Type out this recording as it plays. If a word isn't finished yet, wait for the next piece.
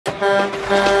Just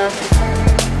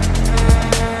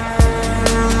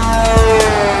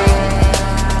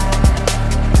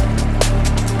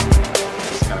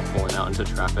kind of pulling out into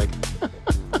traffic.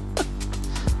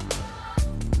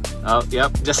 Oh,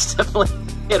 yep, just definitely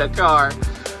hit a car.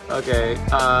 Okay,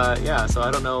 yeah, so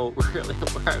I don't know really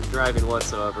where I'm driving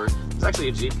whatsoever. There's actually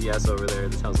a GPS over there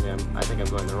that tells me I think I'm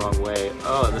going the wrong way.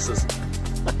 Oh, this is...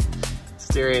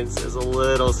 steering is a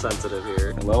little sensitive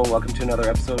here. Hello, and welcome to another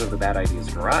episode of the Bad Ideas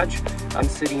Garage. I'm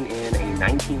sitting in a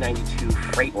 1992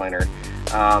 Freightliner.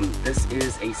 This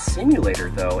is a simulator,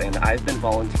 though, and I've been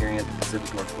volunteering at the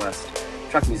Pacific Northwest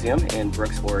Truck Museum in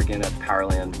Brooks, Oregon at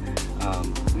Powerland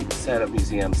set of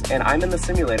museums, and I'm in the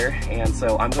simulator, and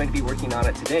so I'm going to be working on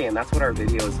it today, and that's what our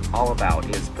video is all about,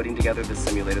 is putting together the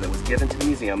simulator that was given to the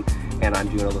museum, and I'm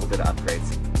doing a little bit of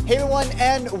upgrades. Hey everyone,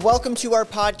 and welcome to our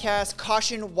podcast,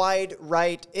 Caution Wide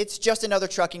Right. It's just another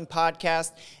trucking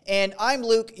podcast, and I'm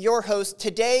Luke, your host.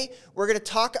 Today, we're going to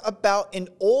talk about an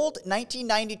old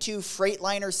 1992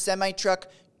 Freightliner semi-truck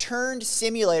turned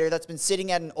simulator that's been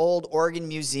sitting at an old Oregon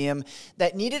museum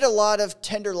that needed a lot of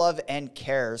tender love and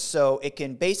care, so it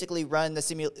can basically run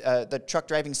the truck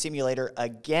driving simulator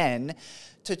again.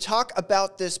 To talk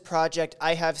about this project,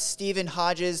 I have Stephen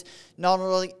Hodges, not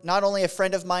only a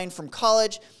friend of mine from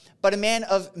college, but a man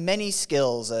of many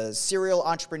skills, a serial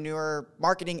entrepreneur,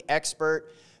 marketing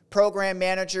expert, program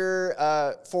manager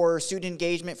for student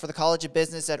engagement for the College of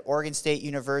Business at Oregon State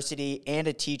University, and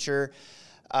a teacher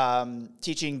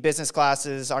teaching business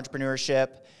classes,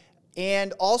 entrepreneurship,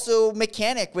 and also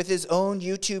mechanic with his own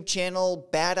YouTube channel,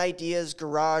 Bad Ideas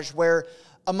Garage, where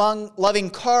among loving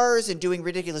cars and doing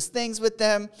ridiculous things with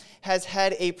them, has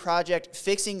had a project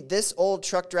fixing this old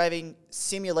truck driving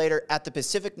simulator at the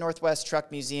Pacific Northwest Truck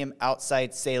Museum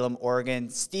outside Salem, Oregon.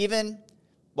 Stephen,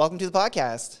 welcome to the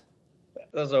podcast.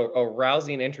 That was a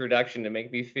rousing introduction to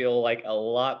make me feel like a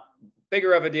lot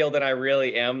bigger of a deal than I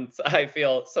really am. I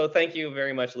feel so. Thank you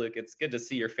very much, Luke. It's good to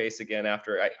see your face again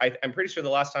after I'm pretty sure the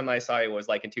last time I saw you was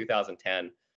like in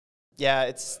 2010.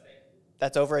 Yeah,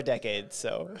 that's over a decade.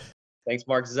 So thanks,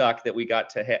 Mark Zuck, that we got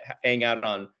to hang out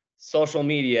on social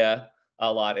media a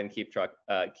lot and keep track.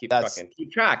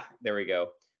 There we go.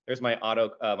 There's my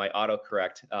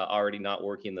autocorrect already not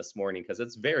working this morning because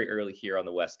it's very early here on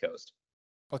the West Coast.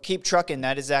 Well, Keep Trucking,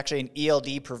 that is actually an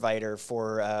ELD provider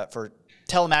for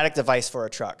telematic device for a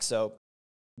truck. So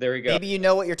there we go. Maybe you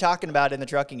know what you're talking about in the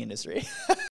trucking industry.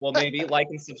 Well, maybe like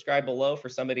and subscribe below for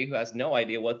somebody who has no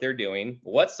idea what they're doing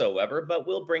whatsoever, but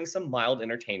we'll bring some mild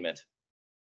entertainment.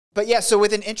 But yeah, so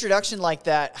with an introduction like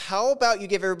that, how about you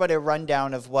give everybody a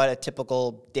rundown of what a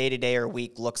typical day-to-day or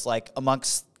week looks like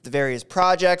amongst the various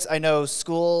projects? I know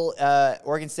school,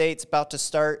 Oregon State's about to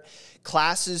start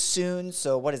classes soon,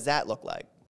 so what does that look like?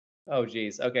 Oh,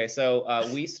 geez. Okay, so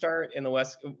we start in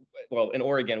in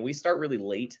Oregon, we start really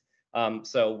late.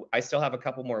 So I still have a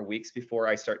couple more weeks before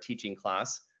I start teaching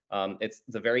class. It's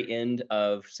the very end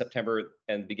of September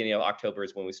and beginning of October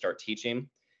is when we start teaching.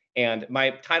 And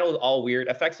my title is all weird.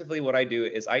 Effectively, what I do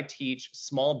is I teach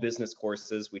small business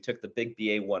courses. We took the big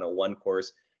BA 101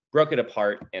 course, broke it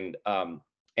apart, and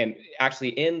actually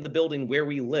in the building where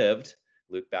we lived,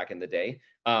 Luke, back in the day,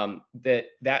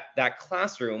 that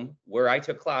classroom where I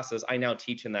took classes, I now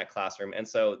teach in that classroom. And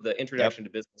so the Introduction to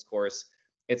Business course,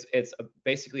 it's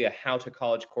basically a how to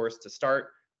college course to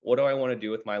start. What do I want to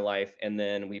do with my life? And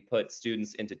then we put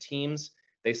students into teams.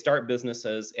 They start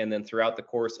businesses, and then throughout the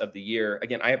course of the year,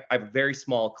 again, I have very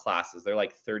small classes. They're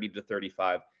like 30 to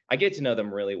 35. I get to know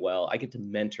them really well. I get to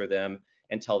mentor them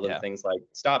and tell them things like,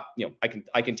 stop,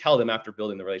 I can tell them after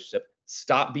building the relationship,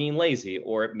 stop being lazy,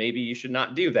 or maybe you should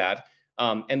not do that.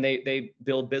 And they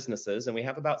build businesses, and we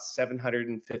have about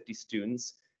 750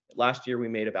 students. Last year, we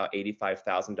made about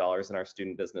 $85,000 in our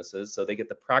student businesses. So they get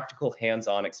the practical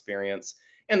hands-on experience.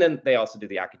 And then they also do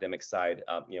the academic side.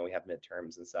 We have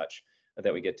midterms and such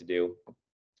that we get to do.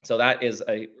 So that is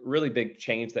a really big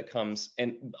change that comes.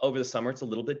 And over the summer, it's a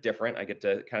little bit different. I get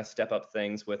to kind of step up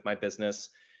things with my business.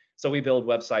 So we build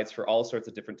websites for all sorts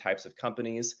of different types of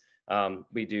companies.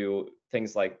 We do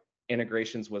things like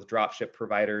integrations with dropship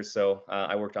providers. So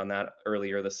I worked on that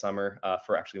earlier this summer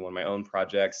for actually one of my own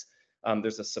projects.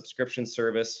 There's a subscription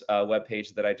service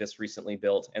webpage that I just recently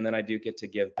built. And then I do get to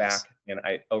give back. And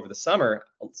over the summer,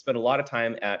 I spent a lot of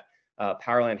time at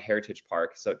Powerland Heritage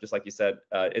Park. So just like you said,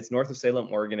 it's north of Salem,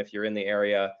 Oregon, if you're in the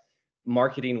area,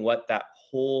 marketing what that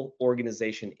whole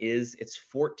organization is. It's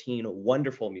 14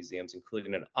 wonderful museums,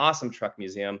 including an awesome truck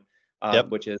museum,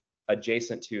 which is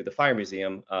adjacent to the Fire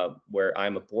Museum, where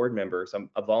I'm a board member. So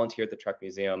I'm a volunteer at the Truck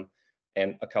Museum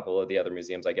and a couple of the other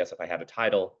museums, I guess, if I had a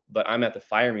title. But I'm at the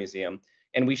Fire Museum,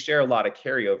 And we share a lot of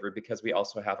carryover because we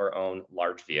also have our own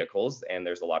large vehicles, and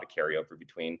there's a lot of carryover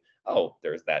between, oh,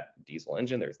 there's that diesel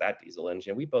engine, there's that diesel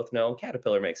engine. We both know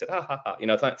Caterpillar makes it, ha ha ha,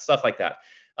 it's not stuff like that.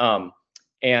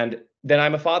 And then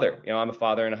I'm a father, I'm a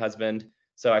father and a husband.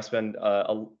 So I spend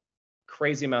a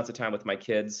crazy amounts of time with my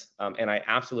kids, and I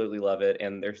absolutely love it.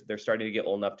 And they're starting to get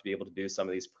old enough to be able to do some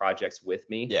of these projects with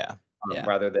me,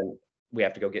 rather than we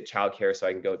have to go get childcare so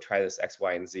I can go try this X,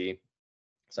 Y, and Z.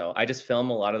 So I just film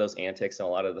a lot of those antics and a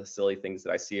lot of the silly things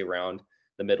that I see around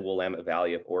the Mid-Willamette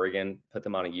Valley of Oregon, put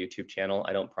them on a YouTube channel.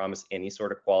 I don't promise any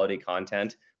sort of quality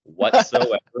content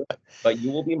whatsoever, but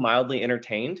you will be mildly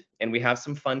entertained. And we have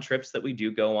some fun trips that we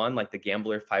do go on, like the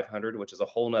Gambler 500, which is a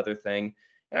whole nother thing.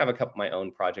 And I have a couple of my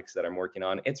own projects that I'm working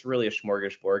on. It's really a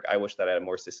smorgasbord. I wish that I had a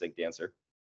more succinct answer.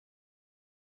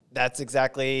 That's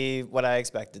exactly what I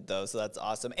expected, though. So that's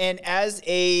awesome. And I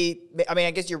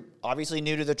guess you're obviously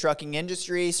new to the trucking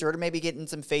industry, sort of maybe getting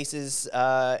some faces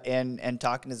and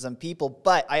talking to some people.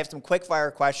 But I have some quick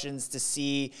fire questions to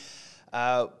see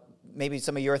maybe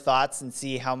some of your thoughts and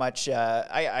see how much,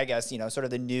 I guess, sort of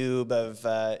the noob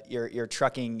of your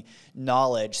trucking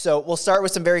knowledge. So we'll start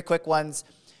with some very quick ones.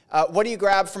 What do you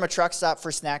grab from a truck stop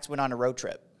for snacks when on a road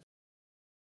trip?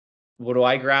 What do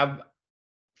I grab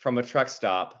from a truck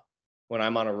stop when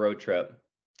I'm on a road trip?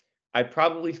 I'd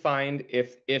probably find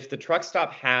if the truck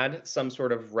stop had some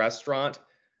sort of restaurant,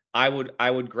 I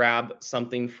would grab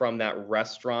something from that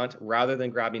restaurant rather than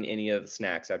grabbing any of the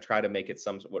snacks. I'd try to make it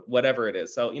whatever it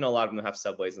is. So, a lot of them have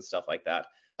Subways and stuff like that.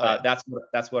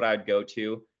 That's what I'd go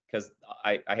to, because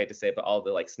I hate to say it, but all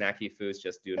the like snacky foods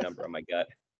just do a number on my gut.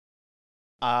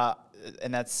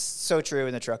 And that's so true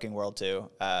in the trucking world too.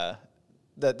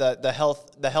 The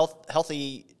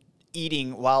healthy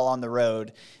eating while on the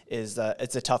road is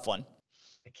it's a tough one.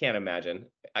 I can't imagine.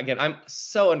 Again, I'm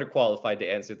so underqualified to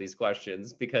answer these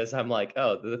questions because I'm like,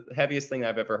 oh, the heaviest thing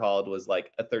I've ever hauled was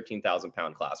like a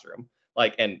 13,000-pound classroom.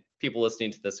 Like, and people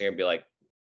listening to this are gonna be like,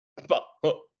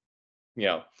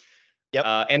 Yep.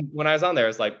 And when I was on there,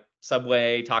 it's like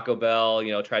Subway, Taco Bell,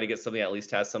 try to get something that at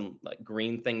least has some like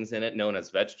green things in it, known as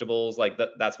vegetables. Like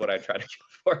that's what I try to go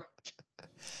for.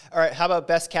 All right. How about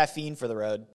best caffeine for the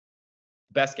road?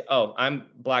 I'm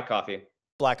black coffee.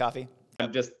 Black coffee.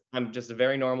 I'm just a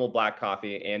very normal black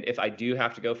coffee. And if I do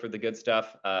have to go for the good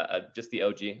stuff, just the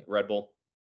OG Red Bull.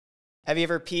 Have you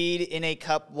ever peed in a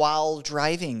cup while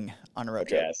driving on a road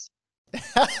trip? Yes.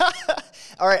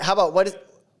 All right. How about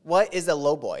what is a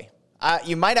low boy?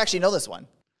 You might actually know this one.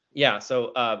 Yeah.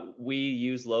 So we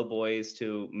use low boys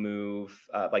to move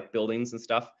like buildings and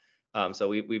stuff. So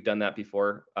we've done that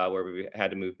before where we had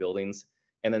to move buildings.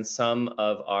 And then some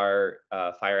of our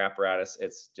fire apparatus,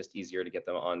 it's just easier to get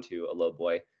them onto a low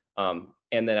boy. And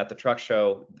then at the truck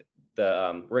show,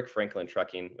 the Rick Franklin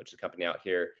Trucking, which is a company out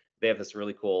here, they have this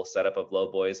really cool setup of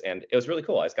low boys, and it was really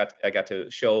cool. I got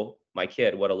to show my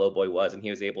kid what a low boy was, and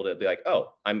he was able to be like,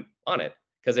 "Oh, I'm on it,"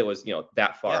 because it was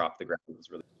that far off the ground. It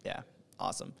was really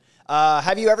awesome.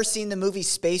 Have you ever seen the movie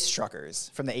Space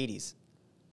Truckers from the 80s?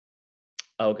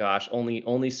 Oh gosh,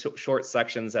 only short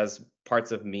sections as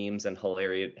parts of memes and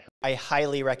hilarious. I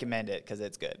highly recommend it because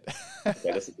it's good.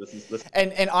 This.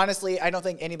 And honestly, I don't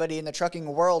think anybody in the trucking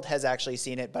world has actually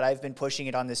seen it, but I've been pushing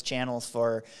it on this channel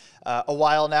for a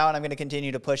while now, and I'm going to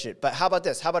continue to push it. But how about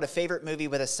this? How about a favorite movie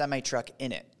with a semi-truck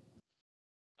in it?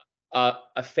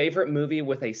 A favorite movie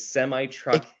with a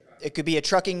semi-truck. It could be a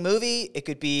trucking movie. It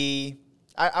could be.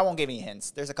 I won't give any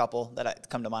hints. There's a couple that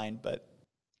come to mind, but.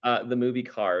 The movie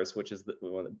Cars, which is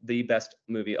the best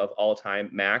movie of all time.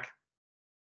 Mac.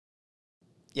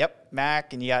 Yep,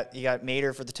 Mac, and you got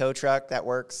Mater for the tow truck. That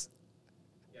works.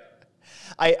 Yeah.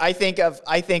 I think of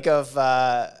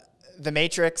The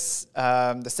Matrix,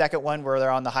 the second one where they're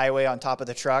on the highway on top of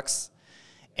the trucks,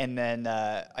 and then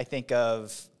I think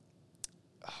of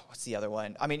what's the other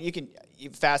one? I mean,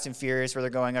 Fast and Furious where they're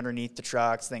going underneath the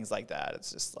trucks, things like that.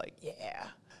 It's just like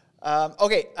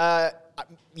okay.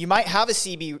 You might have a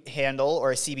CB handle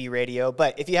or a CB radio,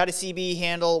 but if you had a CB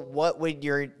handle, what would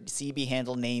your CB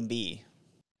handle name be?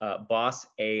 Boss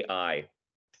AI.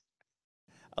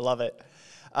 I love it.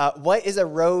 What is a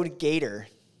road gator?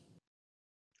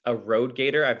 A road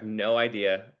gator? I have no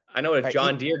idea. I know what a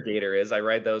John Deere gator is. I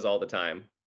ride those all the time.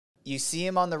 You see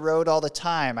them on the road all the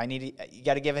time. You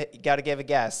got to give a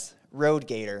guess. Road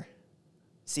gator.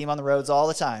 See them on the roads all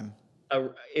the time.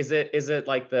 Is it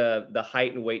like the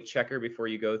height and weight checker before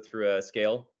you go through a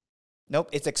scale? Nope,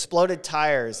 it's exploded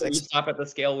tires. So you stop at the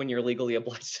scale when you're legally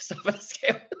obliged to stop at the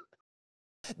scale.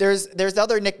 There's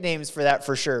other nicknames for that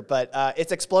for sure, but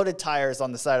it's exploded tires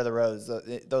on the side of the roads.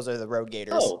 Those are the road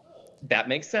gators. Oh, that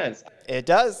makes sense. It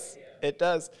does. It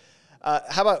does.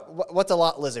 How about what's a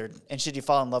lot lizard, and should you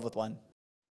fall in love with one?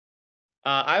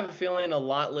 I have a feeling a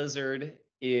lot lizard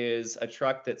is a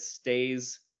truck that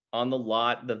stays on the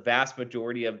lot the vast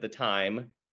majority of the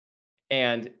time,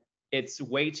 and it's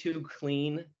way too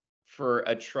clean for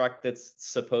a truck that's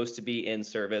supposed to be in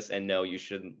service. And no, you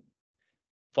shouldn't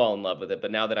fall in love with it.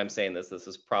 But now that I'm saying this, this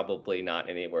is probably not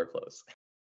anywhere close.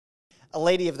 A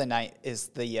lady of the night is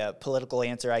the political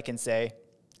answer I can say.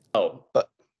 Oh, but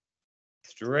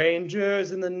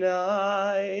strangers in the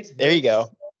night. There you go.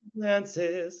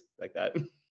 Glances like that.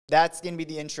 That's going to be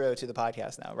the intro to the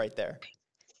podcast now, right there.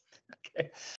 Okay.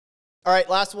 All right,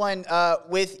 last one.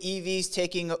 With EVs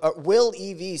taking, will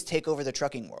EVs take over the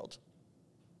trucking world?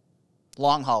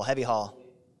 Long haul, heavy haul.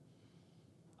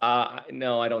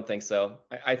 No, I don't think so.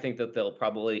 I think that they'll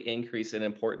probably increase in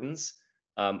importance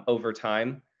over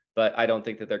time, but I don't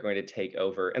think that they're going to take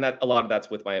over. And that a lot of that's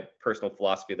with my personal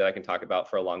philosophy that I can talk about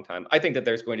for a long time. I think that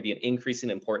there's going to be an increase in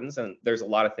importance, and there's a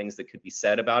lot of things that could be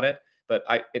said about it. But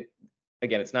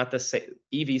again, it's not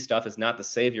EV stuff is not the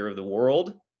savior of the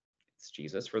world. It's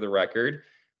Jesus, for the record.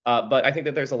 But I think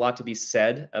that there's a lot to be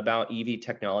said about EV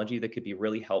technology that could be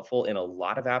really helpful in a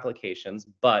lot of applications.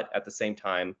 But at the same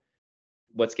time,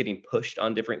 what's getting pushed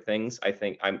on different things, I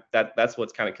think that's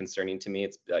what's kind of concerning to me.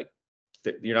 It's like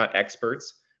you're not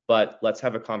experts, but let's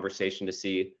have a conversation to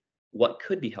see what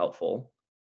could be helpful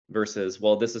versus,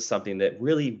 well, this is something that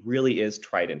really, really is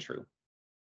tried and true.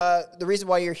 The reason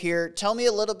why you're here, tell me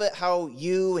a little bit how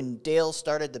you and Dale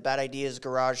started the Bad Ideas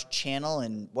Garage channel,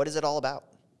 and what is it all about?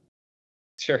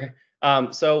 Sure.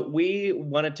 So we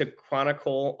wanted to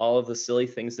chronicle all of the silly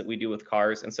things that we do with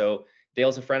cars. And so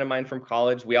Dale's a friend of mine from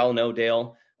college. We all know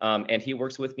Dale, and he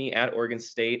works with me at Oregon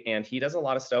State, and he does a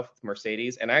lot of stuff with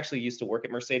Mercedes. And I actually used to work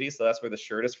at Mercedes, so that's where the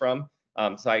shirt is from.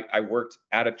 So I worked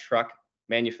at a truck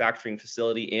manufacturing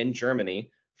facility in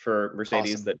Germany for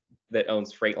Mercedes. Awesome. that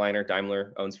owns Freightliner.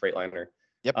 Daimler owns Freightliner.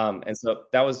 Yep. And so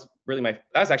that was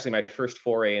actually my first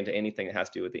foray into anything that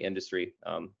has to do with the industry.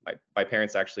 My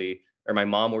parents actually, or my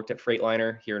mom worked at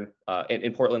Freightliner here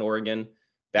in Portland, Oregon,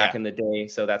 back in the day.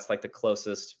 So that's like the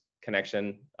closest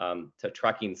connection to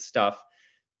trucking stuff.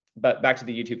 But back to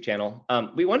the YouTube channel,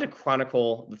 we wanted to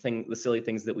chronicle the silly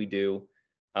things that we do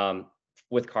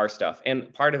with car stuff.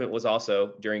 And part of it was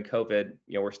also during COVID,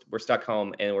 we're stuck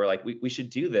home and we're like, we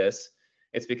should do this.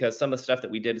 It's because some of the stuff that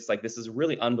we did, it's like, this is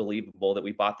really unbelievable that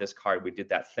we bought this car. We did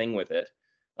that thing with it.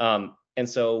 And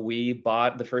so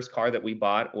the first car that we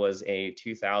bought was a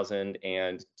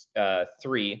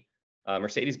 2003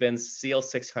 Mercedes-Benz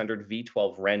CL600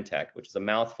 V12 Rentec, which is a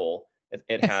mouthful.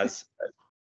 It has,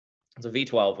 it's a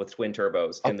V12 with twin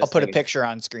turbos. I'll put a picture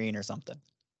on screen or something.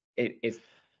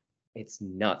 It's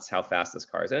nuts how fast this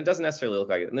car is. And it doesn't necessarily look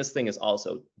like it. And this thing is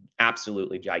also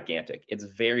absolutely gigantic. It's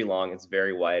very long. It's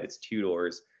very wide. It's 2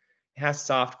 doors. It has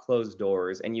soft closed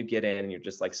doors, and you get in and you're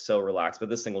just like so relaxed. But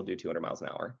this thing will do 200 miles an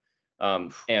hour.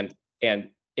 And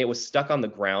it was stuck on the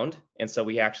ground. And so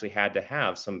we actually had to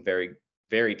have some very,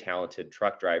 very talented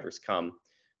truck drivers come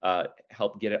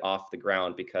help get it off the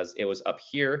ground, because it was up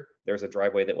here. There's a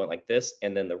driveway that went like this,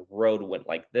 and then the road went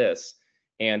like this.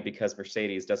 And because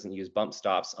Mercedes doesn't use bump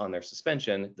stops on their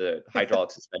suspension, the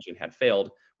hydraulic suspension had failed,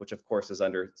 which of course is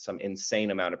under some insane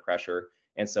amount of pressure.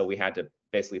 And so we had to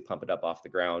basically pump it up off the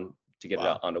ground to get it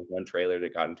out onto one trailer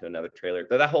that got into another trailer.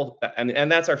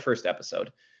 And that's our first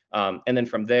episode. And then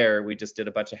from there, we just did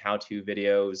a bunch of how-to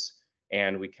videos,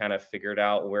 and we kind of figured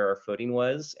out where our footing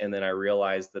was. And then I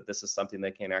realized that this is something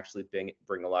that can actually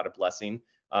bring a lot of blessing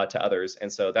to others.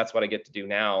 And so that's what I get to do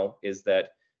now, is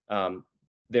that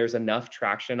there's enough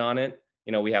traction on it.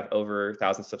 We have over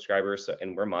 1,000 subscribers,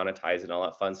 and we're monetized and all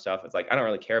that fun stuff. It's like, I don't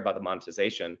really care about the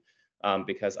monetization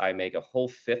because I make a whole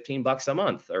 $15 a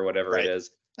month or whatever it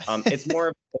is. It's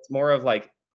more of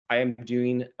like, I am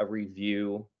doing a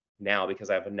review now because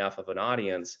I have enough of an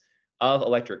audience of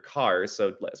electric cars.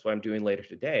 So that's what I'm doing later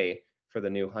today for the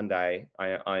new Hyundai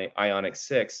Ioniq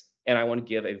 6. And I want to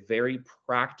give a very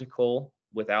practical,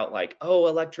 without like, oh,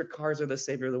 electric cars are the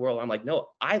savior of the world. I'm like, no,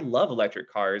 I love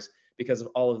electric cars because of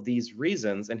all of these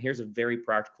reasons. And here's a very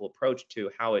practical approach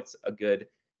to how it's a good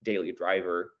daily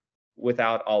driver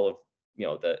without all of,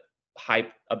 the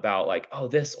hype about like, oh,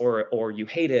 this or you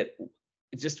hate it.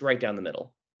 It's just right down the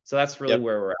middle. So that's really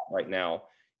where we're at right now.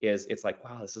 It's like,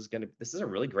 wow, this is a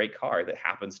really great car that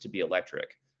happens to be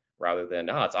electric, rather than,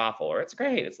 oh, it's awful or it's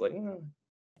great. It's like,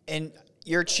 And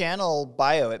your channel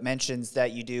bio, it mentions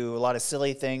that you do a lot of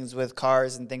silly things with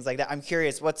cars and things like that. I'm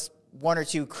curious, what's 1 or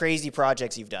 2 crazy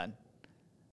projects you've done?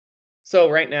 So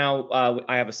right now,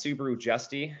 I have a Subaru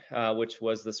Justy, which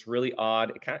was this really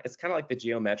odd. It's kind of like the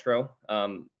Geo Metro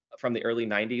from the early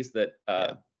 '90s that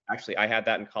Actually, I had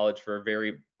that in college for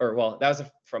that was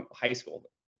from high school.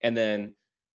 And then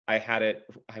I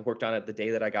worked on it the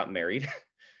day that I got married.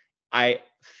 I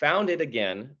found it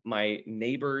again. My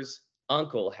neighbor's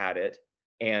uncle had it.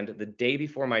 And the day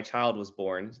before my child was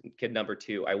born, kid number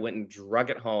 2, I went and drug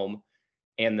it home.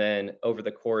 And then over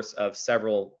the course of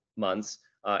several months,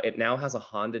 it now has a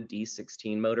Honda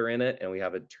D16 motor in it, and we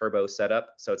have a turbo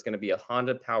setup. So it's going to be a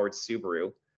Honda powered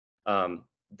Subaru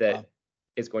that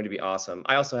is going to be awesome.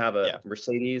 I also have a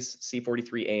Mercedes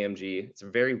C43 AMG. It's a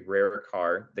very rare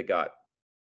car that got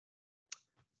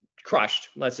crushed.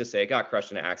 Let's just say it got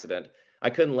crushed in an accident. I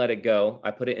couldn't let it go.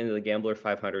 I put it into the Gambler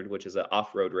 500, which is an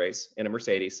off-road race in a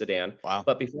Mercedes sedan. Wow.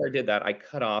 But before I did that, I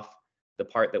cut off the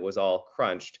part that was all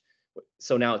crunched.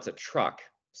 So now it's a truck.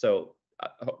 So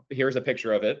here's a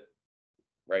picture of it,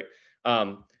 right?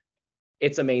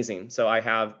 It's amazing. So I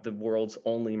have the world's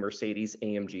only Mercedes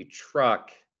AMG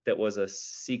truck that was a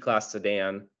C-Class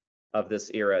sedan of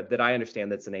this era that I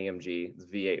understand that's an AMG, it's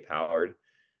V8 powered.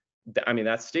 I mean,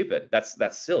 that's stupid. That's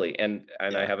silly. And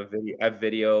I have a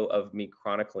video of me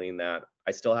chronicling that.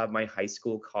 I still have my high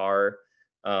school car.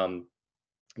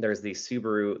 There's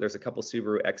a couple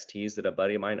Subaru XTs that a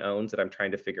buddy of mine owns that I'm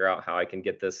trying to figure out how I can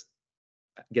get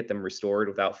them restored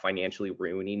without financially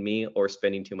ruining me or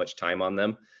spending too much time on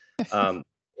them.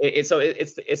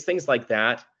 It's things like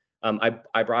that.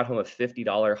 I brought home a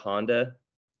 $50 Honda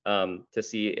to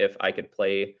see if I could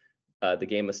play the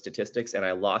game of statistics, and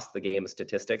I lost the game of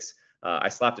statistics. I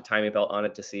slapped a timing belt on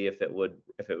it to see if it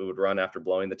would run after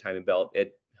blowing the timing belt.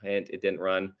 It didn't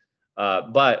run.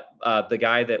 But the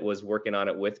guy that was working on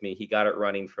it with me, he got it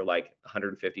running for like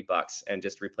 $150 and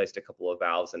just replaced a couple of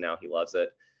valves, and now he loves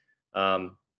it.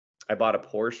 I bought a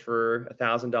Porsche for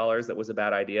 $1,000. That was a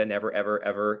bad idea. Never, ever,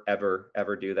 ever, ever,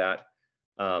 ever do that.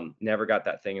 Never got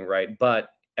that thing right. But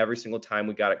every single time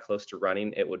we got it close to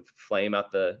running, it would flame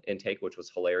out the intake, which was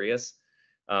hilarious.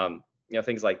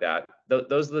 Things like that.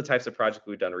 Those are the types of projects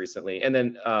we've done recently. And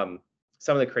then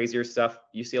some of the crazier stuff,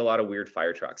 you see a lot of weird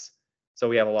fire trucks. So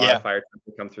we have a lot of fire trucks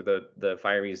that come through the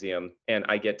fire museum, and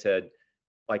I got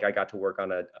to work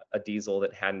on a diesel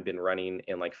that hadn't been running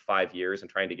in like 5 years and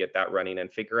trying to get that running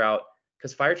and figure out,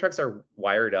 because fire trucks are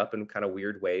wired up in kind of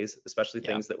weird ways, especially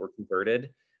things that were converted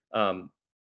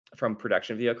from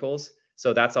production vehicles.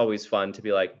 So that's always fun to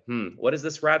be like, what is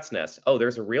this rat's nest? Oh,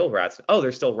 there's a real rat's. Oh,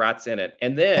 there's still rats in it.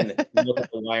 And then look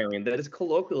at the wiring that is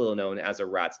colloquially known as a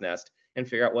rat's nest and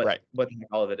figure out what the heck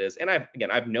all of it is. And I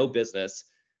have no business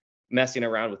messing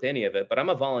around with any of it, but I'm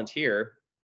a volunteer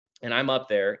and I'm up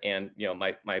there, and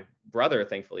my brother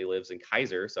thankfully lives in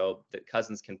Kaiser, so that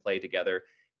cousins can play together.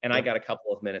 And I got a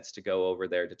couple of minutes to go over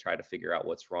there to try to figure out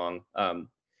what's wrong.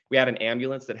 We had an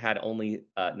ambulance that had only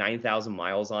 9,000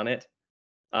 miles on it.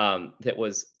 That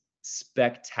was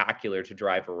spectacular to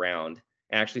drive around.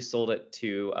 I actually sold it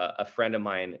to a friend of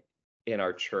mine in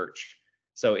our church.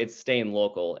 So it's staying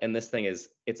local. And this thing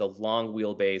it's a long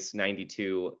wheelbase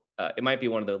 92. It might be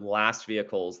one of the last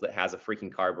vehicles that has a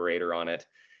freaking carburetor on it.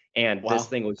 And this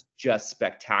thing was just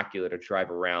spectacular to drive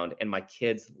around. And my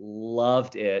kids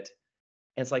loved it.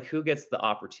 And it's like, who gets the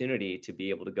opportunity to be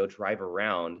able to go drive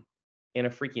around in a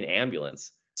freaking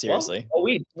ambulance? Seriously? Well,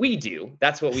 we do.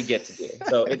 That's what we get to do.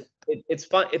 So it's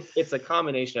fun. It's a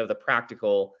combination of the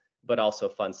practical, but also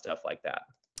fun stuff like that.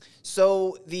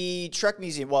 So the truck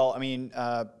museum,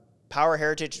 Power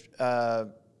Heritage,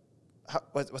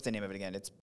 what's the name of it again?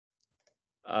 It's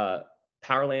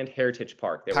Powerland Heritage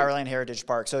Park. Powerland Heritage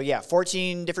Park. So yeah,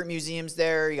 14 different museums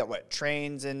there. You got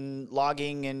trains and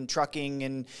logging and trucking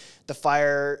and the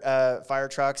fire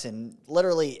trucks and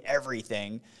literally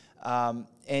everything.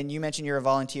 And you mentioned you're a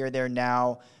volunteer there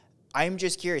now. I'm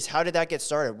just curious, how did that get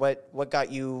started? What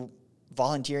got you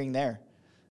volunteering there?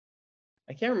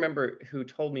 I can't remember who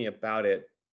told me about it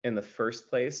in the first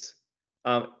place.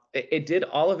 All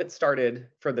of it started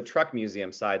for the truck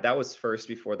museum side. That was first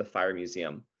before the fire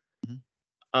museum.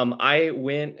 Mm-hmm. I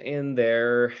went in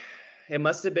there, it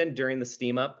must have been during the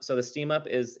Steam Up. So the Steam Up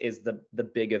is the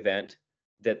big event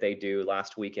that they do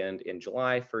last weekend in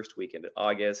July, first weekend in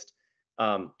August.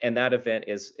 And that event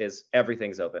is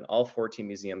everything's open. All 14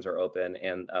 museums are open,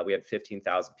 and we had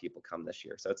 15,000 people come this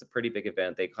year. So it's a pretty big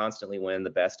event. They constantly win the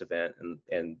best event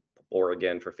in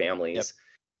Oregon for families.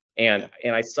 Yep.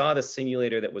 And I saw the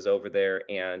simulator that was over there,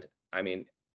 and I mean,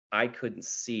 I couldn't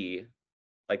see,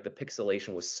 like the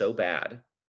pixelation was so bad.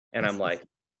 And I'm like,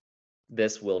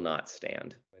 this will not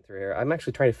stand. Through here, I'm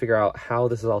actually trying to figure out how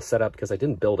this is all set up because I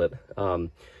didn't build it.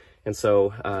 And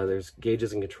so there's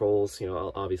gauges and controls.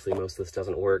 Obviously most of this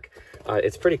doesn't work.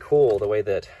 It's pretty cool the way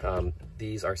that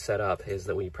these are set up is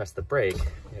that when you press the brake,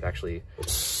 it actually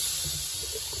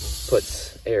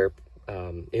puts air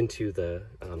into the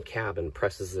cab and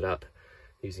presses it up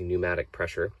using pneumatic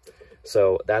pressure.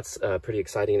 So that's pretty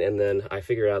exciting. And then I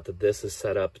figured out that this is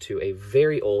set up to a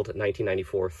very old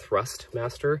 1994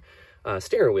 Thrustmaster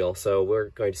steering wheel. So we're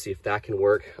going to see if that can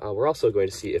work. We're also going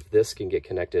to see if this can get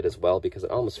connected as well, because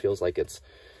it almost feels like it's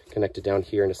connected down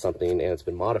here into something and it's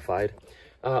been modified.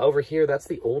 Over here, that's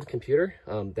the old computer.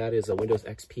 That is a Windows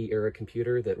XP era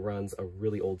computer that runs a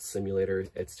really old simulator.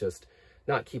 It's just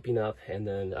not keeping up. And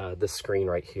then this screen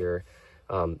right here.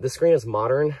 This screen is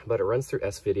modern, but it runs through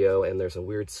S-Video, and there's a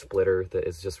weird splitter that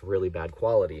is just really bad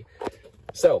quality.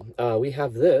 So we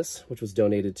have this, which was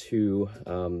donated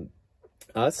to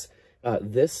us.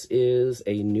 This is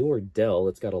a newer Dell.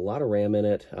 It's got a lot of RAM in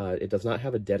it. It does not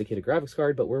have a dedicated graphics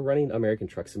card, but we're running American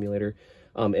Truck Simulator,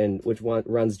 and which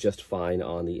runs just fine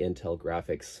on the Intel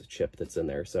graphics chip that's in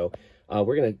there. So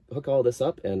we're going to hook all this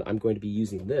up, and I'm going to be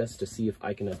using this to see if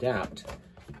I can adapt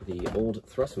the old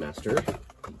Thrustmaster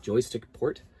joystick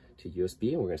port to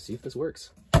USB, and we're going to see if this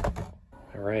works.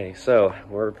 Alrighty, so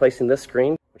we're replacing this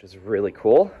screen, which is really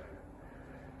cool.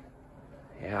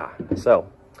 Yeah, so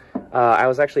I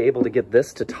was actually able to get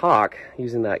this to talk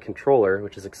using that controller,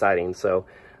 which is exciting. So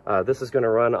this is going to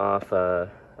run off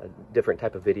a different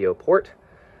type of video port,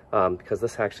 because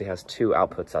this actually has two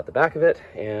outputs out the back of it.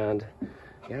 And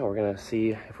yeah, we're going to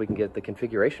see if we can get the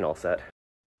configuration all set.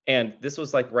 And this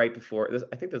was like right before this.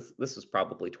 I think this was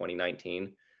probably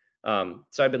 2019.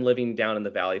 So I've been living down in the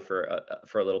valley for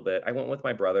a little bit. I went with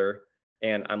my brother,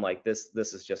 and I'm like, this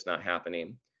is just not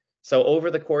happening. So over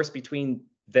the course between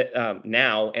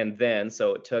now and then,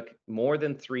 so it took more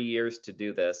than 3 years to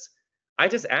do this. I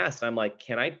just asked, I'm like,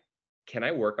 can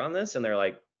I work on this? And they're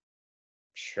like,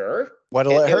 sure.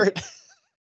 What'll it hurt?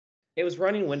 It was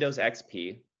running Windows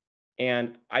XP.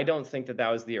 And I don't think that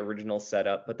was the original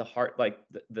setup, but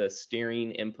the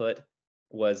steering input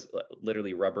was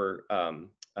literally rubber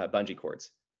bungee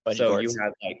cords. You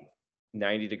had like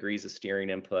 90 degrees of steering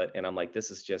input, and I'm like,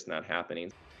 this is just not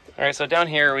happening. All right, so down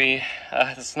here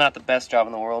this is not the best job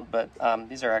in the world, but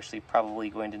these are actually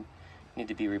probably going to need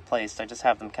to be replaced. I just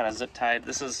have them kind of zip tied.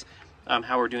 This is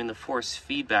how we're doing the force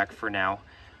feedback for now.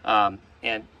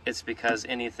 And it's because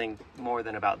anything more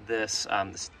than about this,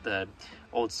 the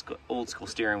old school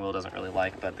steering wheel doesn't really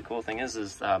like. But the cool thing is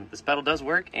this pedal does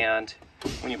work, and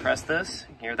when you press this,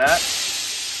 you hear that?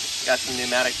 You got some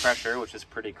pneumatic pressure, which is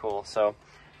pretty cool. So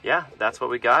yeah, that's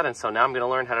what we got. And so now I'm going to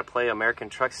learn how to play American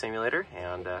Truck Simulator,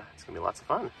 and it's going to be lots of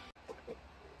fun.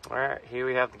 All right, here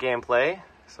we have the gameplay.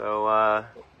 So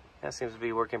that seems to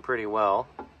be working pretty well.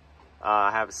 I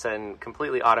have it set in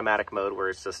completely automatic mode, where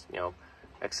it's just,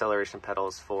 acceleration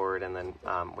pedals forward, and then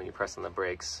when you press on the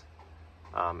brakes,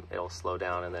 it'll slow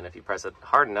down, and then if you press it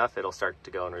hard enough, it'll start to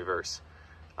go in reverse.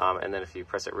 And then if you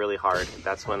press it really hard,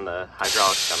 that's when the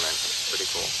hydraulics come in. It's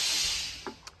pretty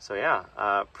cool. So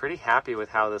yeah, pretty happy with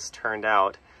how this turned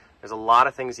out. There's a lot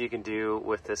of things you can do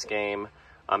with this game,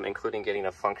 including getting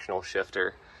a functional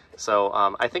shifter. So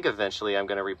I think eventually I'm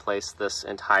going to replace this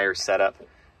entire setup,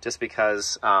 just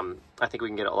because I think we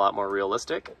can get it a lot more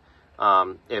realistic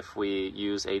if we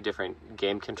use a different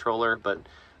game controller. But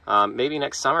maybe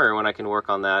next summer when I can work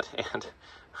on that. And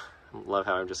I love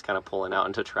how I'm just kind of pulling out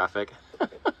into traffic.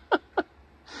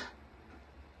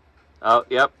 Oh,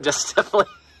 yep, just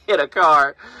definitely hit a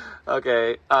car.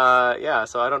 Okay, yeah,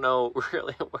 so I don't know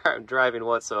really where I'm driving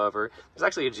whatsoever. There's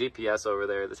actually a GPS over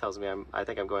there that tells me I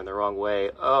think I'm going the wrong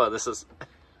way. Oh, this is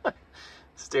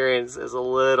steering is a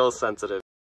little sensitive.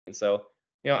 And so,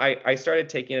 I started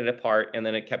taking it apart, and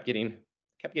then it kept getting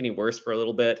worse for a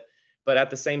little bit. But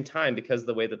at the same time, because of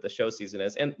the way that the show season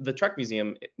is, and the Truck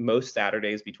Museum, most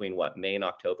Saturdays between May and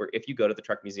October, if you go to the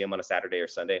Truck Museum on a Saturday or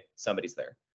Sunday, somebody's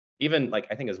there. Even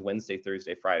I think it's Wednesday,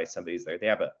 Thursday, Friday, somebody's there. They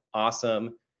have an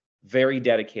awesome, very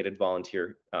dedicated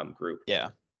volunteer group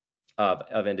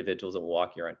of individuals that will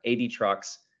walk you around. 80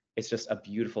 trucks. It's just a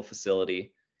beautiful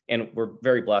facility. And we're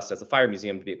very blessed as a fire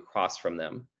museum to be across from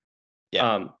them.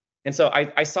 Yeah. And so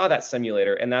I saw that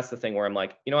simulator, and that's the thing where I'm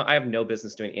like, I have no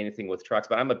business doing anything with trucks,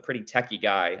 but I'm a pretty techie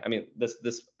guy. I mean, this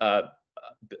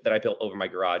that I built over my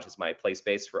garage is my play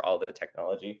space for all the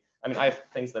technology. I mean, I have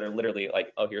things that are literally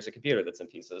like, oh, here's a computer that's in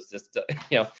pieces. Just,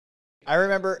 I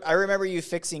remember you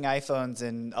fixing iPhones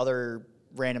and other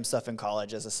random stuff in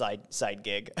college as a side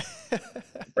gig.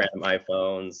 Random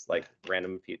iPhones, like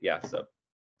random, yeah. So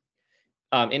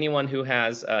anyone who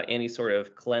has any sort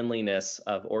of cleanliness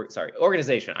of,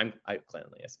 organization,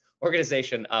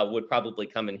 organization would probably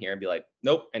come in here and be like,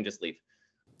 nope, and just leave.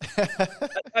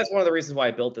 That's one of the reasons why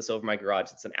I built this over my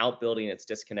garage. It's an outbuilding. It's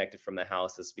disconnected from the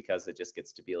house, is because it just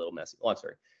gets to be a little messy. Oh, I'm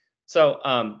sorry. So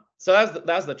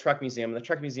that's the truck museum. The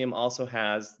truck museum also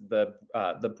has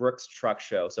the Brooks Truck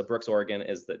Show. So Brooks, Oregon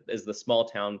is the small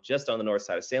town just on the north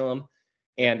side of Salem.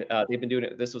 And they've been doing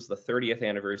it. This was the 30th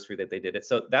anniversary that they did it.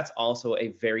 So that's also a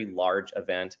very large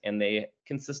event. And they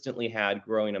consistently had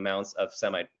growing amounts of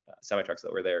semi trucks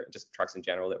that were there, just trucks in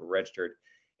general that were registered.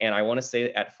 And I want to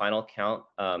say at final count,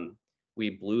 we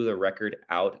blew the record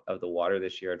out of the water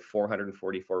this year at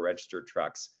 444 registered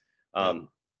trucks.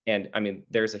 And I mean,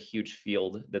 there's a huge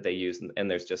field that they use,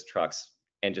 and there's just trucks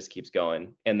and just keeps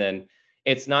going. And then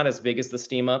it's not as big as the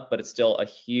Steam Up, but it's still a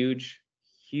huge,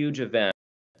 huge event.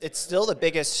 It's still the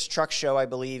biggest truck show, I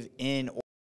believe, in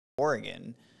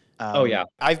Oregon. Oh yeah,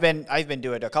 I've been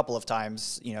doing it a couple of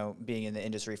times, you know, being in the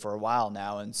industry for a while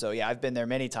now, and so yeah, I've been there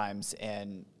many times,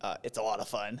 and it's a lot of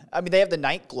fun. I mean, they have the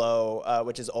night glow,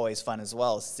 which is always fun as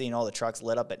well, seeing all the trucks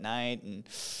lit up at night, and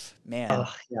man,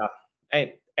 yeah.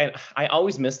 And I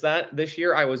always miss that. This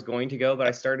year I was going to go, but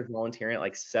I started volunteering at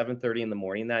like 7:30 in the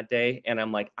morning that day, and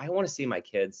I'm like, I want to see my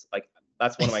kids. Like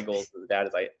that's one of my goals as a dad.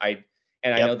 Is I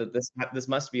know that this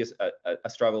must be a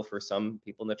struggle for some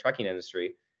people in the trucking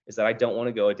industry. Is that I don't want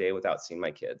to go a day without seeing my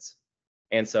kids.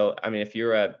 And so, I mean, if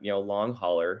you're a long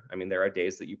hauler, I mean, there are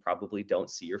days that you probably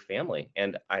don't see your family.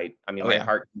 And I mean, my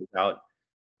heart goes out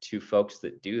to folks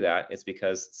that do that. It's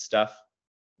because stuff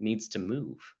needs to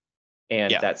move.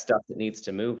 And that stuff that needs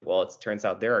to move, well, it turns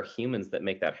out there are humans that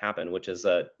make that happen, which is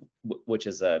I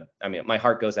mean, my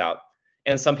heart goes out.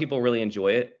 And some people really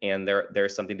enjoy it. And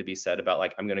there's something to be said about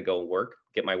like, I'm going to go work,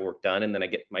 get my work done, and then I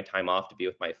get my time off to be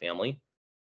with my family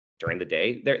during the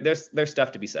day. There's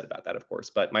stuff to be said about that, of course,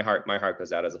 but my heart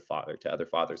goes out as a father to other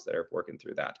fathers that are working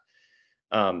through that.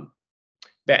 And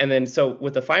then so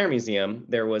with the fire museum,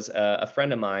 there was a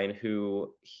friend of mine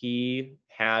who he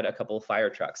had a couple of fire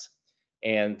trucks,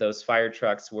 and those fire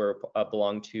trucks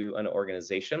belonged to an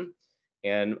organization,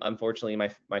 and unfortunately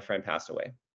my friend passed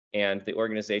away. And the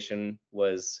organization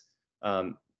was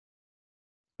how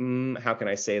can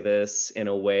I say this in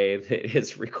a way that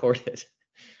is recorded?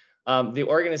 The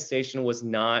organization was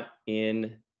not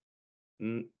in.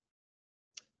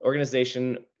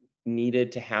 Organization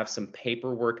needed to have some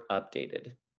paperwork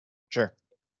updated. Sure.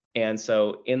 And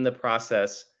so, in the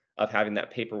process of having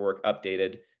that paperwork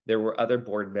updated, there were other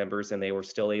board members, and they were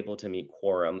still able to meet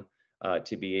quorum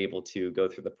to be able to go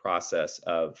through the process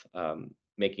of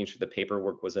making sure the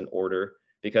paperwork was in order,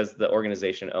 because the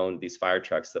organization owned these fire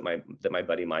trucks that my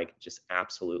buddy Mike just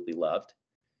absolutely loved.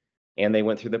 And they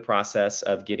went through the process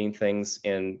of getting things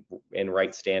in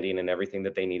right standing and everything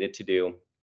that they needed to do.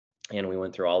 And we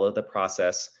went through all of the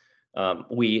process,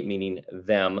 we meaning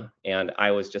them. And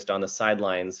I was just on the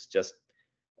sidelines, just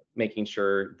making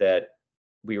sure that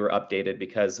we were updated,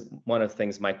 because one of the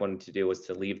things Mike wanted to do was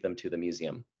to leave them to the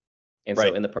museum. And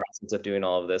so in the process of doing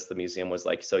all of this, the museum was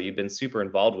like, so you've been super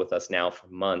involved with us now for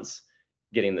months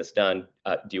getting this done.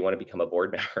 Do you want to become a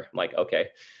board member? I'm like, okay.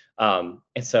 And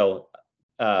so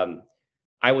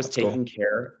I was taking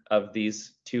care of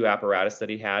these two apparatus that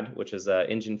he had, which is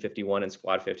Engine 51 and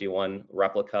Squad 51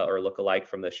 replica or lookalike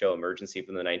from the show Emergency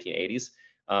from the 1980s.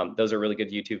 Those are really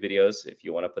good YouTube videos if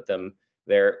you want to put them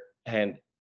there. And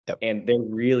they're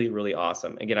really, really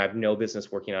awesome. Again, I have no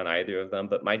business working on either of them,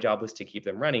 but my job was to keep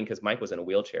them running because Mike was in a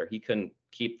wheelchair. He couldn't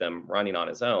keep them running on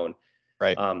his own.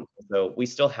 Right. So we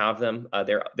still have them.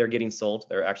 They're getting sold.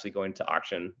 They're actually going to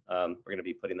auction. We're going to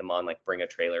be putting them on like Bring a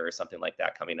Trailer or something like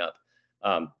that coming up,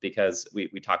 because we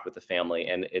talked with the family,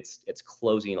 and it's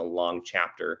closing a long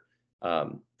chapter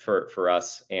for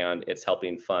us, and it's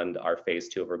helping fund our phase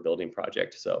 2 of our building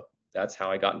project. So that's how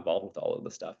I got involved with all of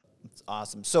the stuff. That's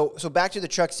awesome. So back to the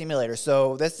truck simulator.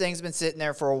 So this thing's been sitting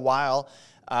there for a while.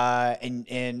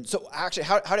 And so actually,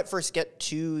 how did it first get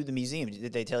to the museum?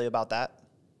 Did they tell you about that?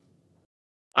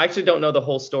 I actually don't know the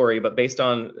whole story, but based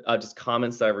on just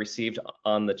comments that I've received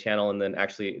on the channel, and then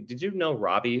actually, did you know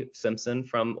Robbie Simpson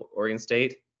from Oregon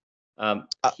State?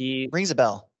 He rings a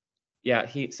bell. Yeah,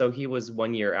 he was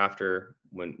 1 year after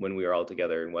when we were all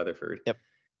together in Weatherford. Yep.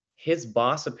 His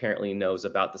boss apparently knows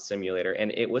about the simulator,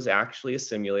 and it was actually a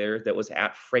simulator that was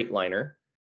at Freightliner.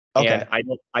 Okay.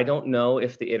 And I don't know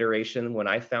if the iteration when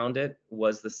I found it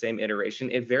was the same iteration.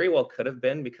 It very well could have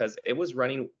been, because it was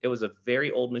a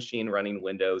very old machine running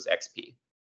Windows XP,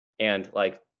 and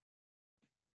like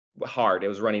hard. It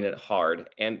was running it hard.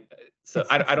 And so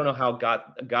I don't know how it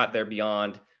got there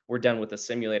beyond, we're done with the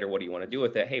simulator, what do you want to do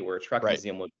with it? Hey, we're a truck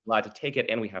museum, we're allowed to take it,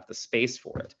 and we have the space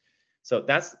for it. So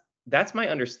that's my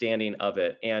understanding of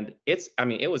it. And it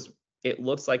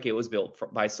looks like it was built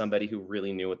by somebody who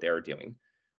really knew what they were doing.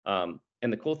 And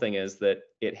the cool thing is that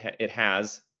it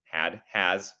has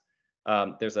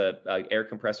There's a air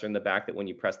compressor in the back that when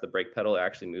you press the brake pedal, it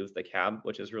actually moves the cab,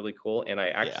 which is really cool. And I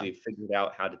actually figured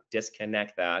out how to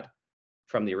disconnect that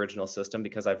from the original system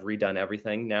because I've redone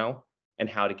everything now and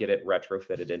how to get it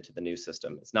retrofitted into the new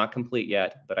system. It's not complete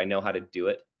yet, but I know how to do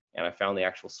it. And I found the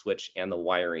actual switch and the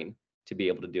wiring to be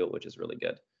able to do it, which is really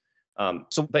good.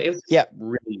 But it was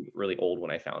really, really old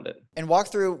when I found it. And walk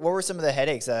through, what were some of the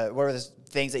headaches? What were the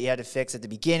things that you had to fix at the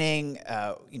beginning?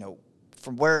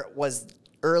 From where it was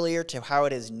earlier to how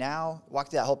it is now. Walk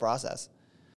through that whole process.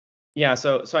 Yeah,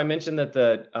 so I mentioned that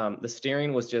the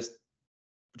steering was just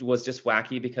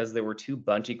wacky because there were two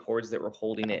bungee cords that were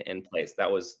holding it in place.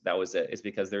 That was it. It's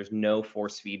because there's no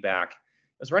force feedback.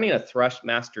 I was running a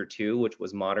Thrustmaster 2, which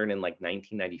was modern in like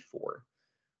 1994.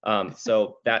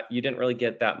 So that you didn't really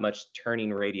get that much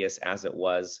turning radius as it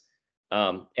was.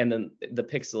 And then the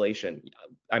pixelation.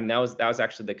 I mean, that was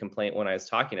actually the complaint when I was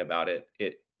talking about it.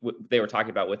 They were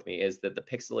talking about with me is that the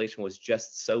pixelation was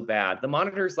just so bad. The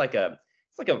monitor is like a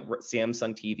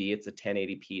Samsung TV. It's a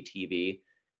 1080p TV,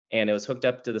 and it was hooked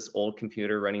up to this old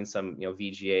computer running some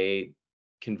VGA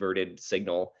converted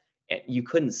signal, and you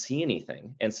couldn't see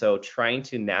anything. And so trying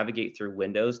to navigate through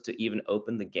Windows to even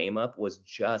open the game up was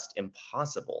just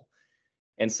impossible.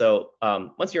 And so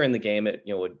once you're in the game, it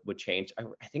would change.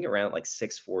 I think it ran at like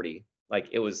 640, like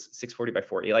it was 640 by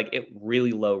 40, like it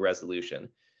really low resolution.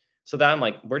 So then I'm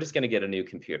like, we're just going to get a new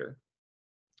computer.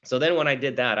 So then when I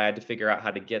did that, I had to figure out how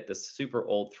to get this super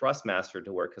old Thrustmaster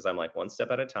to work because I'm like one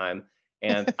step at a time.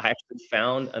 And I actually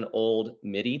found an old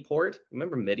MIDI port.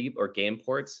 Remember MIDI or game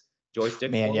ports,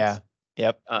 joystick ports? Yeah.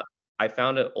 Yep. I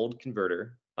found an old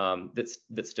converter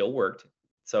that still worked.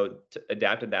 So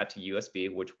adapted that to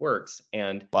USB, which works.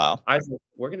 And wow, I was like,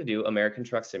 we're going to do American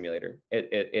Truck Simulator.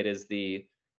 It is the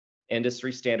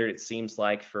industry standard, it seems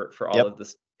like, for all of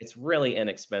this. It's really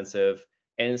inexpensive,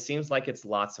 and it seems like it's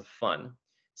lots of fun.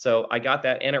 So I got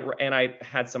that, and I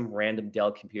had some random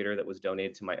Dell computer that was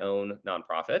donated to my own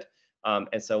nonprofit,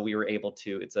 and so we were able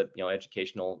to. It's a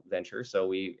educational venture, so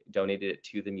we donated it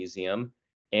to the museum.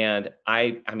 And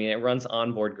I mean, it runs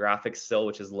onboard graphics still,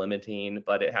 which is limiting,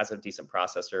 but it has a decent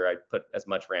processor. I put as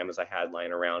much RAM as I had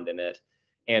lying around in it,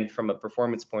 and from a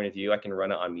performance point of view, I can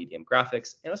run it on medium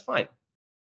graphics, and it was fine.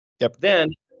 Yep.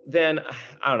 Then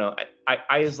I don't know.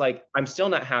 I was like, I'm still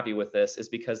not happy with this, is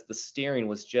because the steering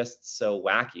was just so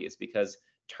wacky. It's because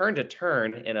turn to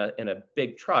turn in a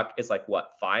big truck is like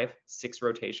what, 5-6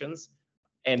 rotations,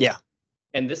 and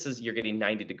this is, you're getting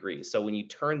 90 degrees. So when you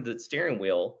turn the steering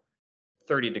wheel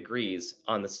 30 degrees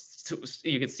on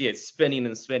you can see it spinning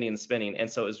and spinning and spinning, and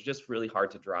so it was just really hard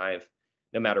to drive,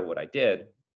 no matter what I did.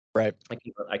 Right.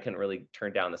 I couldn't really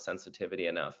turn down the sensitivity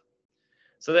enough.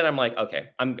 So then I'm like, okay,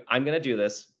 I'm gonna do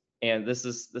this, and this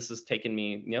has taken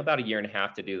me about a year and a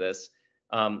half to do this.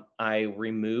 I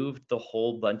removed the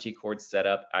whole bungee cord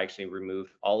setup. I actually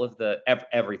removed all of the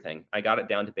everything. I got it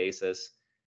down to basis,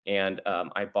 and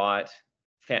I bought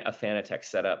a Fanatec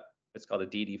setup. It's called a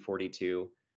DD42,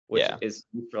 which is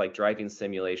for like driving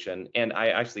simulation. And I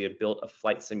actually had built a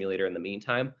flight simulator in the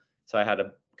meantime, so I had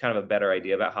a kind of a better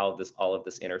idea about how all of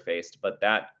this interfaced. But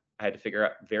that I had to figure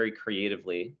out very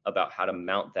creatively about how to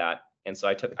mount that. And so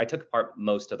I took apart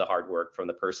most of the hard work from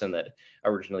the person that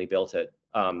originally built it.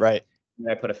 Right.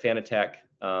 And I put a Fanatec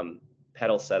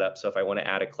pedal setup. So if I want to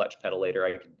add a clutch pedal later,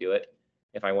 I can do it.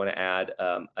 If I want to add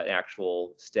an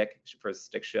actual stick for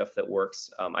stick shift that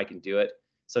works, I can do it.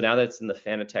 So now that it's in the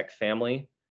Fanatec family,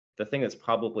 the thing that's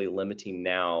probably limiting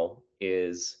now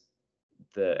is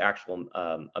the actual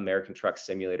American Truck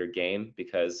Simulator game,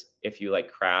 because if you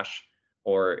like crash,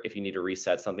 or if you need to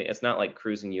reset something, it's not like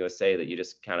Cruising USA that you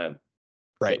just kind of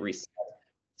get reset.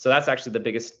 So that's actually the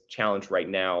biggest challenge right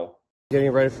now. Getting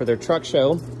ready for their truck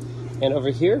show, and over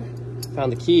here,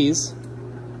 found the keys,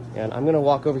 and I'm gonna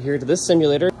walk over here to this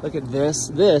simulator. Look at this.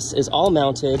 This is all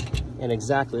mounted, and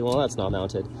exactly, well, that's not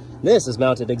mounted. This is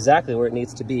mounted exactly where it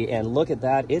needs to be, and look at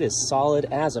that. It is solid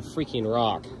as a freaking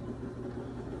rock.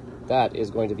 That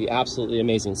is going to be absolutely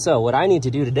amazing. So what I need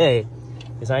to do today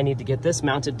is I need to get this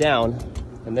mounted down,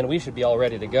 and then we should be all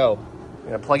ready to go. I'm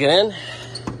gonna plug it in.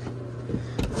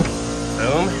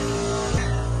 Boom.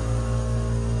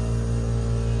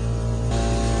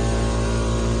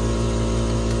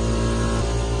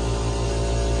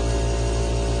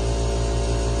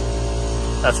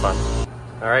 That's fun.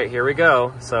 All right, here we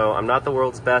go. So I'm not the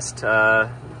world's best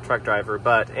truck driver,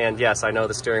 and yes, I know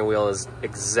the steering wheel is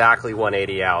exactly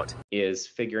 180 out. Is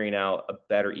figuring out a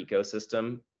better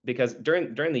ecosystem, because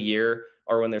during the year,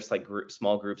 or when there's like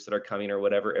small groups that are coming or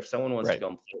whatever, if someone wants to go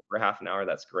and play for half an hour,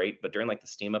 that's great. But during like the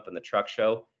steam up and the truck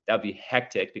show, that'd be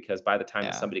hectic, because by the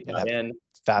time somebody got in,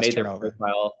 made their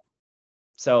profile,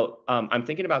 So I'm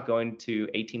thinking about going to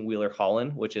 18-wheeler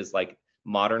Holland, which is like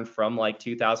modern from like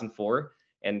 2004,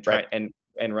 and try and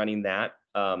running that.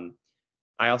 I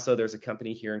also, there's a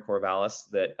company here in Corvallis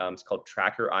that it's called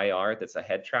Tracker IR. That's a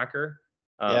head tracker.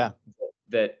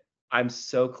 That I'm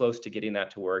so close to getting that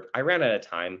to work. I ran out of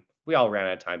time. We all ran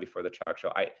out of time before the truck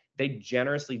show. They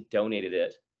generously donated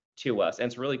it to us, and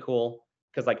it's really cool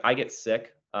because like I get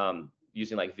sick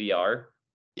using like VR.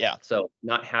 Yeah. So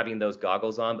not having those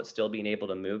goggles on, but still being able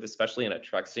to move, especially in a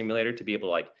truck simulator, to be able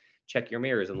to like check your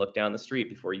mirrors and look down the street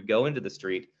before you go into the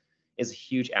street is a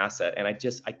huge asset. And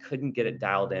I couldn't get it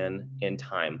dialed in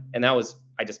time. And that was,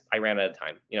 I ran out of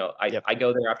time. You know, I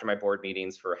go there after my board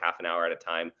meetings for half an hour at a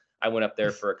time. I went up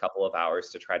there for a couple of hours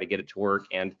to try to get it to work.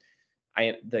 And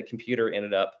the computer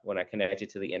ended up, when I connected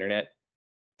to the internet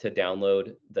to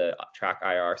download the Track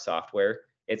IR software,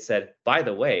 it said, by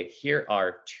the way, here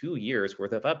are 2 years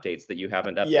worth of updates that you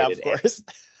haven't updated. Yeah, of course.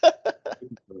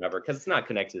 Remember, because it's not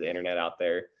connected to the internet out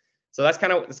there. So that's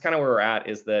kind of where we're at,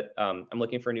 is that I'm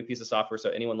looking for a new piece of software.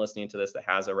 So anyone listening to this that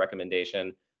has a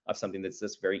recommendation of something that's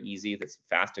just very easy, that's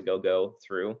fast to go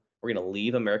through, we're going to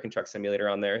leave American Truck Simulator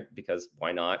on there because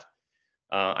why not?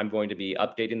 I'm going to be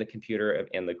updating the computer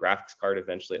and the graphics card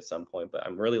eventually at some point, but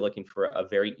I'm really looking for a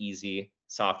very easy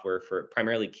software for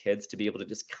primarily kids to be able to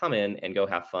just come in and go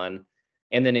have fun.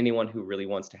 And then anyone who really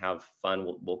wants to have fun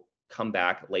will come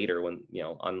back later when, you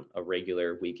know, on a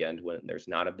regular weekend when there's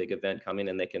not a big event coming,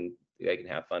 and they can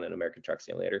have fun in American Truck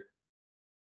Simulator.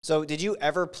 So did you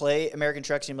ever play American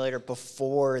Truck Simulator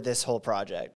before this whole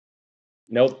project?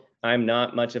 Nope. I'm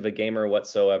not much of a gamer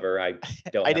whatsoever. I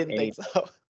don't. I didn't think so.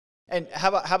 And how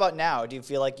about now? Do you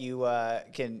feel like you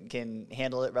can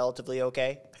handle it relatively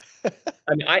okay?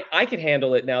 I mean, I can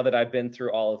handle it now that I've been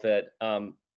through all of it.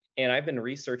 And I've been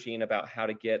researching about how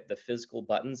to get the physical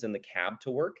buttons in the cab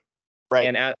to work.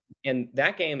 Right. And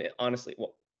that game, honestly,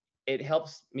 well, it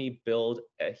helps me build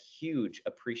a huge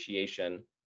appreciation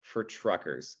for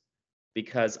truckers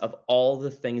because of all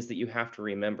the things that you have to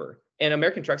remember. And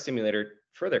American Truck Simulator,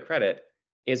 for their credit,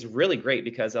 is really great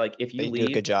because like if you do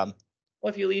a good job.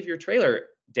 Well, if you leave your trailer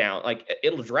down, like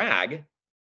it'll drag,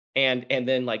 and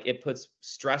then like it puts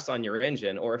stress on your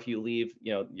engine. Or if you leave,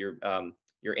 you know,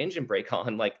 your engine brake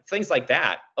on, like things like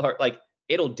that, or like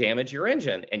it'll damage your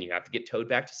engine and you have to get towed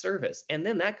back to service, and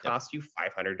then that costs you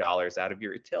 $500 out of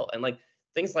your till, and like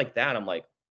things like that. I'm like,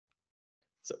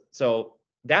 so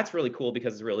that's really cool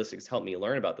because the realistics helped me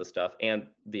learn about this stuff and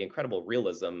the incredible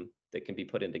realism that can be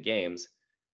put into games.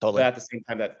 Totally. But at the same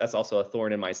time, that's also a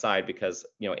thorn in my side because,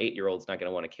 you know, 8-year-old's not going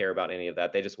to want to care about any of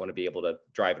that. They just want to be able to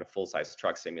drive in a full-size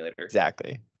truck simulator.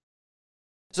 Exactly.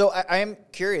 So I am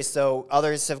curious. So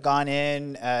others have gone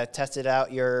in, tested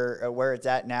out your where it's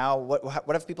at now.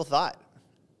 What have people thought?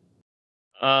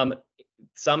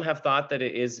 Some have thought that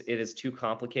it is too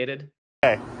complicated.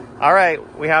 Okay. All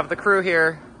right. We have the crew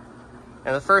here,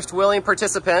 and the first willing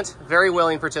participant, very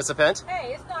willing participant.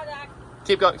 Hey, it's not that.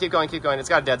 Keep going. It's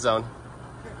got a dead zone.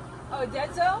 Oh,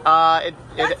 dead zone?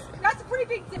 That's a pretty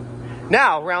big difference.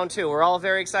 Now, round 2. We're all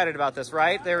very excited about this,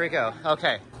 right? There we go.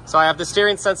 Okay. So I have the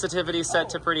steering sensitivity set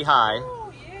to pretty high.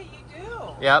 Oh, yeah, you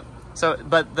do. Yep. So,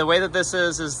 but the way that this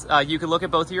is you can look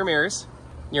at both of your mirrors.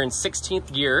 You're in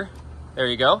 16th gear. There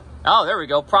you go. Oh, there we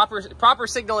go. Proper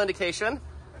signal indication.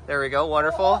 There we go.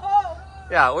 Wonderful. Whoa.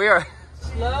 Yeah, we are.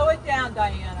 Slow it down,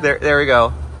 Diana. There we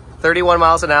go. 31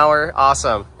 miles an hour.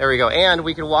 Awesome. There we go. And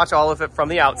we can watch all of it from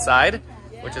the outside,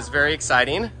 which is very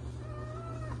exciting.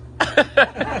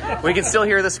 We can still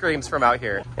hear the screams from out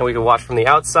here. And we can watch from the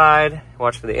outside,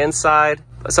 watch from the inside.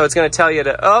 So it's going to tell you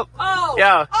to,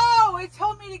 yeah. Oh, it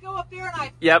told me to go up there and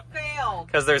I failed.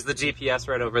 Because there's the GPS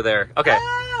right over there. Okay.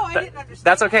 Oh, I didn't understand.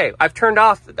 That's okay. I've turned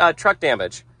off truck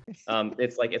damage.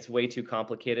 It's way too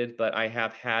complicated, but I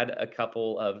have had a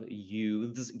couple of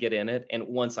youths get in it. And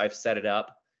once I've set it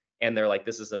up, and they're like,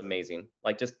 this is amazing.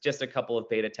 Like just a couple of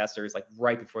beta testers, like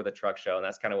right before the truck show. And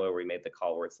that's kind of where we made the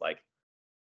call, where it's like,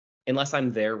 unless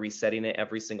I'm there resetting it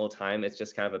every single time, it's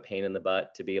just kind of a pain in the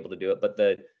butt to be able to do it. But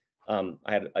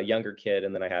I had a younger kid,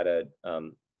 and then I had a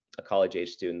college age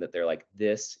student that they're like,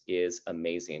 this is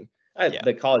amazing.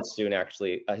 The college student,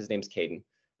 actually, his name's Caden.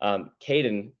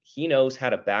 Caden, he knows how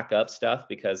to back up stuff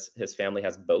because his family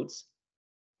has boats.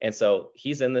 And so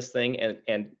he's in this thing,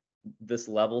 and this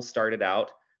level started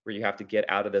out where you have to get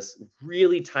out of this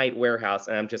really tight warehouse.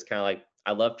 And I'm just kind of like,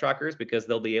 I love truckers because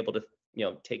they'll be able to, you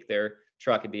know, take their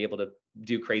truck and be able to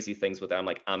do crazy things with it. I'm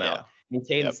like, I'm out. And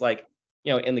Caden's like,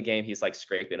 you know, in the game, he's like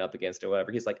scraping up against it or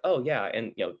whatever. He's like, oh yeah.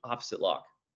 And, you know, opposite lock.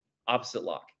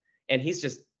 And he's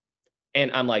just,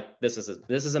 and I'm like, this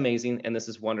is amazing. And this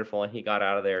is wonderful. And he got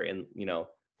out of there in, you know,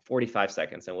 45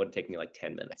 seconds, and it would take me like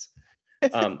 10 minutes.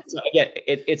 So again,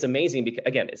 it's amazing because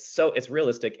again, it's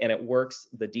realistic and it works.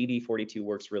 The DD42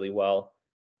 works really well.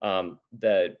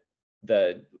 The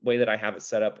way that I have it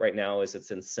set up right now is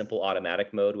it's in simple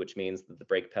automatic mode, which means that the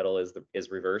brake pedal is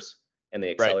reverse and the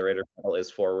accelerator pedal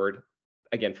is forward.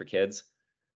 Again, for kids,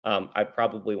 I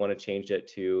probably want to change it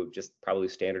to just probably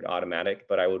standard automatic,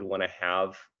 but I would want to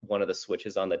have one of the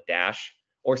switches on the dash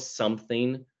or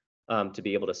something to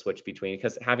be able to switch between,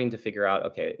 because having to figure out,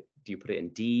 okay, do you put it in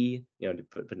D, do you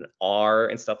put an R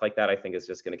and stuff like that, I think is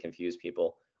just going to confuse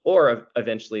people. Or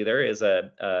eventually there is an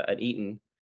Eaton,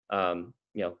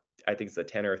 I think it's a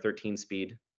 10 or a 13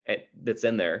 speed that's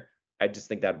in there. I just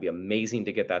think that'd be amazing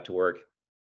to get that to work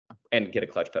and get a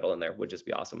clutch pedal in there would just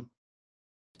be awesome.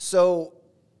 So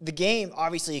the game,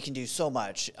 obviously, you can do so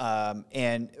much,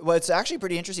 and well, it's actually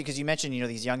pretty interesting because you mentioned,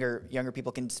 these younger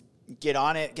people can get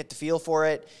on it, get the feel for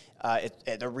it.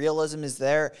 The realism is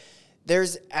there.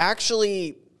 There's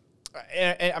actually,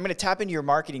 and I'm going to tap into your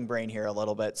marketing brain here a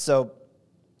little bit. So,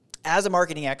 as a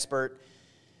marketing expert,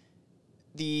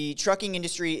 the trucking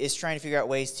industry is trying to figure out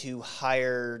ways to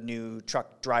hire new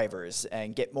truck drivers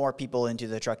and get more people into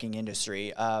the trucking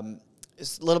industry.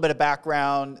 Just a little bit of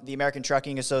background. The American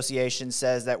Trucking Association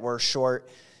says that we're short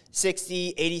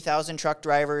 60, 80,000 truck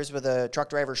drivers with a truck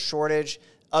driver shortage.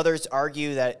 Others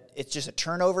argue that it's just a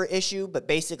turnover issue, but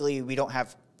basically we don't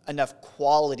have enough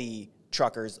quality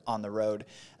truckers on the road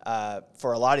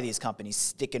for a lot of these companies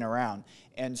sticking around.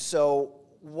 And so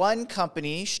one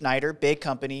company, Schneider, big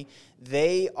company,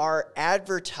 they are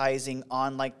advertising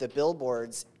on like the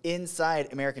billboards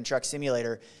inside American Truck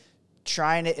Simulator,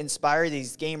 trying to inspire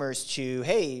these gamers to,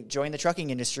 hey, join the trucking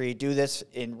industry, do this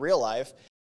in real life.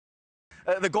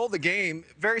 The goal of the game,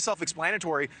 very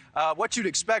self-explanatory. What you'd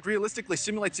expect realistically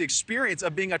simulates the experience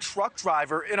of being a truck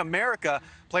driver in America.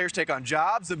 Players take on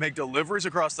jobs that make deliveries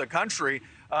across the country.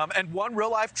 And one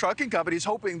real-life trucking company is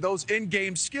hoping those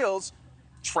in-game skills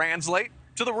translate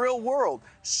to the real world.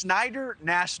 Schneider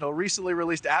National recently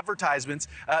released advertisements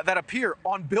that appear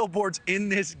on billboards in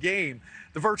this game.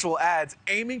 The virtual ads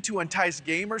aiming to entice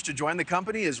gamers to join the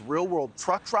company as real-world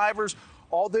truck drivers.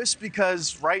 All this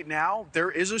because right now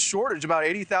there is a shortage, about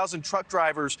 80,000 truck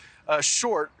drivers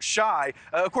shy.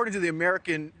 According to the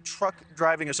American Truck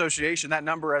Driving Association, that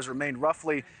number has remained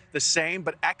roughly the same,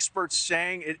 but experts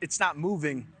saying it's not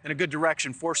moving in a good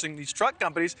direction, forcing these truck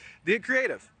companies to get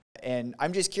creative. And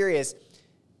I'm just curious,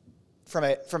 from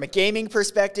a gaming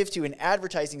perspective to an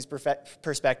advertising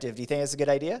perspective, do you think it's a good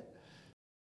idea?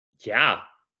 Yeah,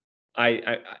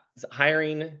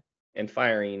 hiring and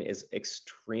firing is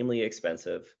extremely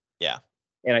expensive. Yeah.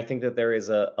 And I think that there is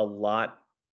a lot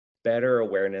better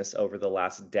awareness over the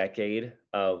last decade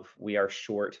of we are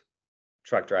short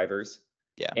truck drivers.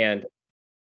 Yeah. And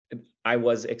I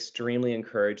was extremely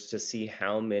encouraged to see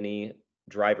how many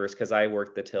drivers, because I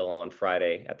worked the till on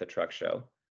Friday at the truck show,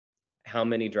 how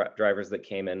many drivers that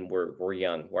came in were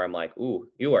young, where I'm like, ooh,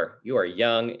 you are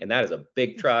young, and that is a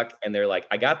big truck. And they're like,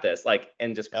 I got this,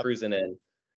 and just cruising in.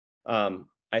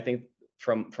 I think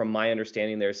from my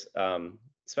understanding, there's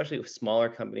especially with smaller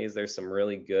companies, there's some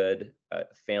really good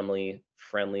family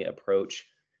friendly approach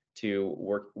to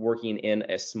working in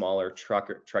a smaller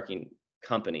trucking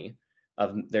company.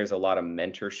 There's a lot of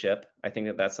mentorship. I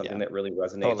think that's something that really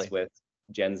resonates with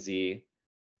Gen Z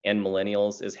and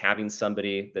millennials, is having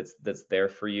somebody that's there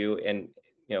for you, and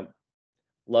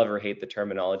love or hate the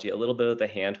terminology, a little bit of the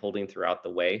hand holding throughout the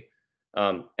way.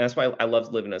 And that's why I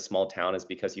love living in a small town, is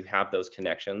because you have those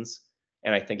connections.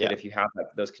 And I think that if you have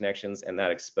those connections and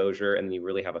that exposure, and you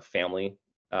really have a family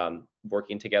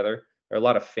working together, there are a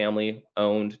lot of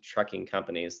family-owned trucking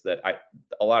companies that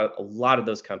a lot of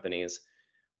those companies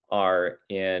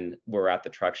were at the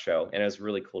truck show, and it was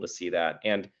really cool to see that.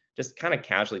 And just kind of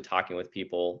casually talking with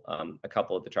people, a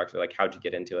couple of the trucks are like, "How'd you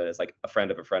get into it?" It's like a friend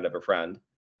of a friend of a friend.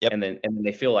 Yep. And then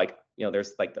they feel like,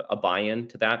 there's like a buy-in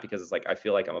to that, because it's like, I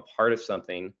feel like I'm a part of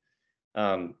something.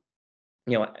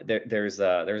 There's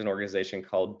an organization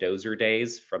called Dozer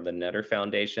Days from the Nutter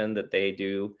Foundation that they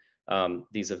do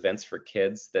these events for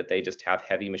kids, that they just have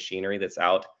heavy machinery that's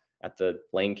out at the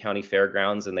Lane County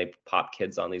Fairgrounds, and they pop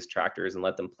kids on these tractors and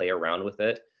let them play around with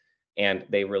it. And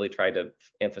they really try to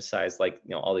emphasize,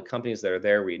 all the companies that are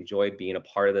there, we enjoy being a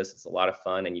part of this. It's a lot of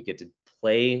fun, and you get to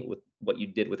play with what you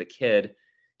did with a kid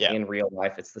in real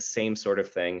life. It's the same sort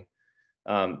of thing.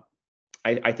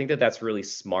 I think that that's really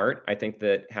smart. I think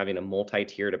that having a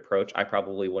multi-tiered approach, I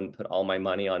probably wouldn't put all my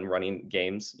money on running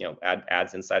games,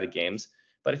 ads inside of games.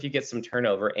 But if you get some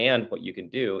turnover, and what you can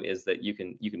do is that you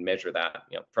can measure that,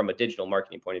 from a digital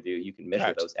marketing point of view, you can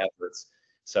measure those efforts.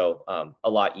 So a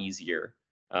lot easier.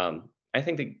 I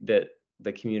think that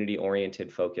the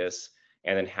community-oriented focus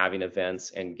and then having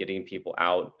events and getting people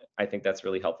out. I think that's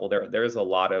really helpful. There's a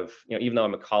lot of, even though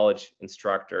I'm a college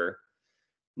instructor,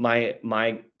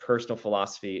 my personal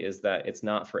philosophy is that it's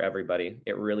not for everybody.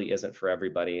 It really isn't for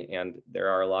everybody. And there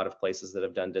are a lot of places that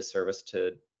have done disservice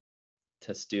to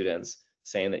students,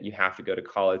 saying that you have to go to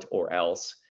college or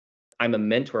else. I'm a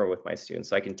mentor with my students,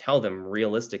 so I can tell them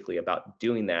realistically about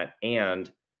doing that.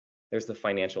 And there's the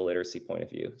financial literacy point of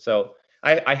view. So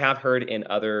I have heard in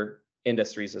other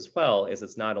industries as well, is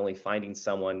it's not only finding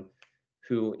someone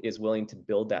who is willing to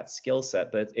build that skill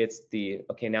set, but it's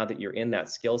okay, now that you're in that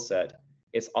skill set,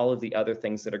 it's all of the other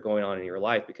things that are going on in your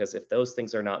life. Because if those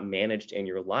things are not managed in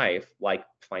your life, like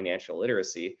financial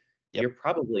literacy, it's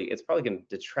probably going to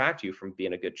detract you from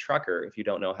being a good trucker if you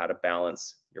don't know how to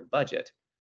balance your budget,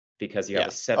 because you have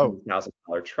a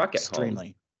 $70,000 truck at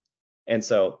home. And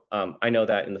so I know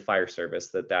that in the fire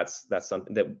service, that's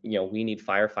something that, we need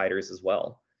firefighters as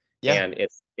well. And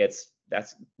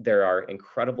there are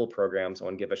incredible programs. I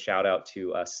want to give a shout out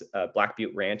to Black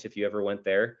Butte Ranch. If you ever went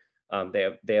there,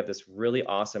 they have this really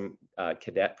awesome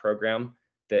cadet program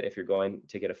that if you're going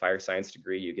to get a fire science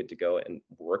degree, you get to go and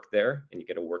work there, and you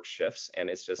get to work shifts, and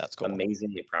it's just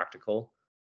amazingly practical.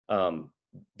 I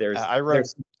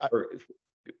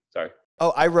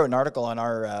wrote an article on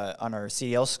our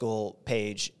CDL school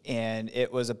page, and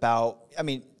it was about,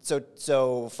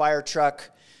 so fire truck,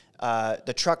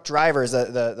 the truck drivers,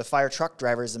 the fire truck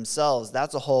drivers themselves,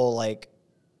 that's a whole,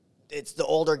 it's the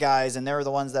older guys, and they're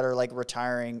the ones that are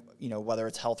retiring, whether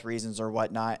it's health reasons or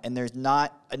whatnot. And there's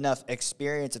not enough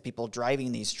experience of people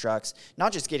driving these trucks,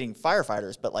 not just getting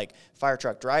firefighters, but fire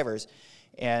truck drivers.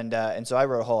 And so I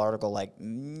wrote a whole article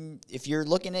if you're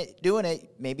looking at doing it,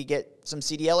 maybe get some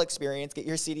CDL experience, get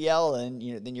your CDL,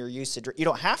 and then you're used to. You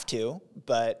don't have to,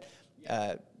 but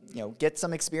get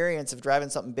some experience of driving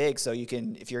something big, so you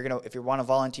can, if you want to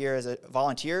volunteer as a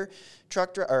volunteer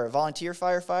truck or a volunteer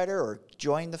firefighter, or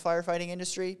join the firefighting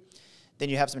industry, then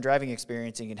you have some driving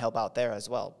experience and you can help out there as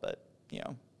well. But yeah,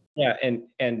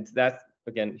 and that's,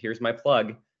 again, here's my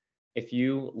plug. If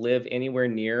you live anywhere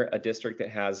near a district that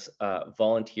has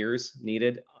volunteers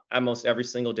needed, almost every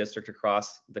single district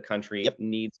across the country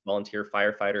needs volunteer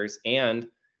firefighters. And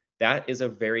that is a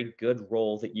very good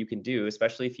role that you can do,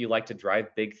 especially if you like to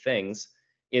drive big things,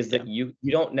 is that you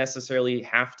don't necessarily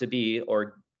have to be,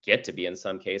 or get to be in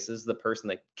some cases, the person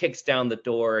that kicks down the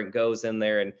door and goes in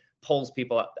there and pulls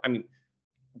people up.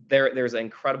 There's an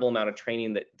incredible amount of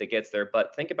training that gets there.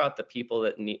 But think about the people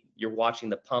that you're watching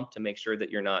the pump to make sure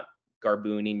that you're not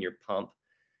garbooning your pump.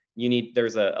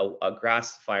 There's a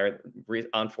grass fire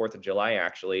on 4th of July,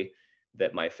 actually,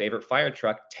 that my favorite fire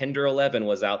truck, Tender 11,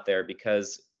 was out there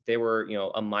because they were,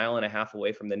 a mile and a half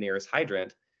away from the nearest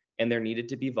hydrant, and there needed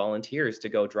to be volunteers to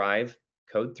go drive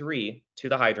code 3 to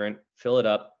the hydrant, fill it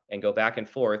up, and go back and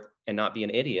forth, and not be an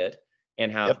idiot.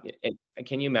 And have, and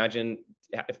can you imagine,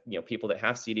 if, people that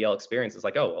have CDL experience, it's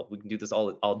oh, well, we can do this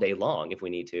all day long if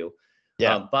we need to.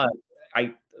 But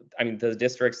the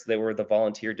districts that were the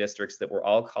volunteer districts that were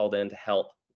all called in to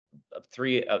help,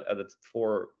 3 of the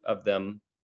 4 of them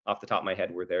off the top of my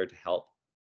head were there to help.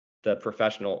 The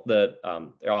professional, they're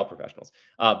all professionals,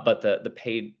 but the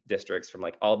paid districts from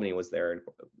Albany was there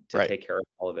to take care of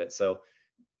all of it. So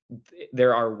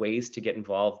there are ways to get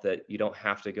involved that you don't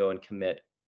have to go and commit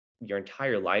your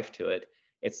entire life to it.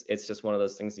 It's just one of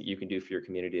those things that you can do for your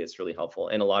community. It's really helpful.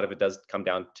 And a lot of it does come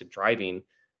down to driving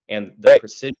and the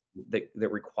precision that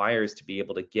requires to be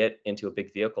able to get into a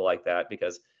big vehicle like that,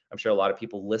 because I'm sure a lot of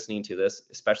people listening to this,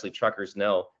 especially truckers,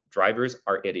 know drivers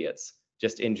are idiots.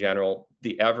 Just in general,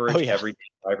 the average everyday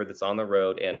driver that's on the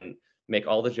road, and make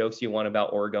all the jokes you want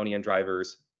about Oregonian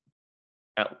drivers,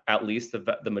 at least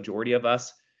the majority of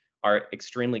us are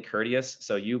extremely courteous.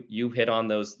 So you hit on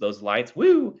those lights,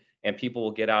 woo, and people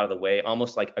will get out of the way,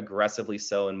 almost aggressively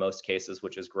so in most cases,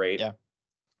 which is great. Yeah.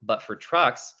 But for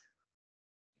trucks,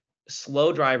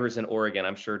 slow drivers in Oregon,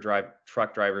 I'm sure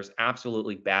truck drivers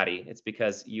absolutely batty. It's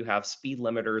because you have speed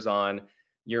limiters on,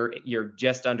 you're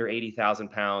just under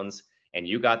 80,000 pounds, and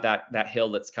you got that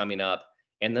hill that's coming up,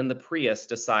 and then the Prius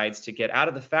decides to get out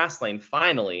of the fast lane.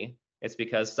 Finally, it's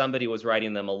because somebody was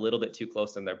riding them a little bit too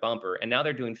close in their bumper, and now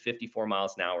they're doing 54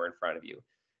 miles an hour in front of you.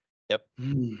 Yep.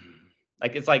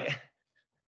 It's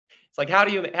how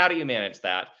do you manage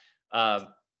that?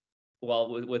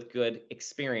 Well, with good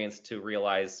experience to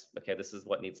realize, okay, this is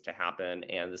what needs to happen,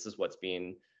 and this is what's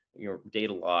being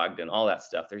data logged and all that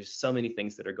stuff. There's so many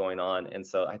things that are going on, and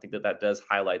so I think that does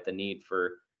highlight the need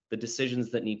for the decisions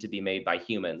that need to be made by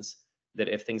humans, that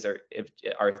if things are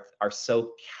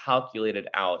so calculated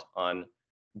out on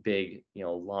big,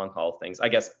 long haul things. I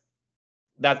guess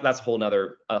that's a whole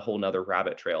nother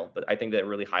rabbit trail. But I think that it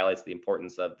really highlights the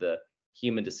importance of the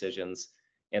human decisions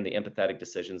and the empathetic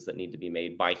decisions that need to be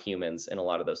made by humans in a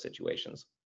lot of those situations.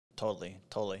 Totally.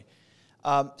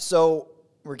 So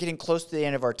we're getting close to the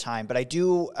end of our time, but I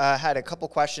do had a couple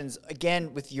questions,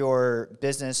 again, with your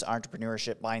business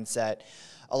entrepreneurship mindset.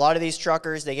 A lot of these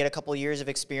truckers, they get a couple years of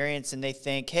experience and they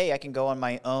think, hey, I can go on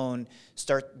my own,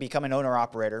 become an owner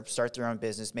operator, start their own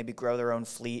business, maybe grow their own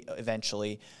fleet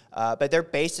eventually. But they're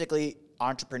basically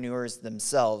entrepreneurs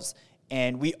themselves.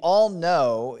 And we all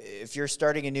know, if you're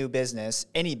starting a new business,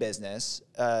 any business,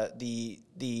 after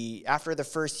the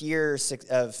first year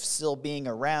of still being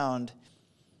around,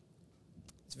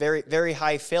 it's very, very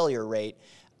high failure rate.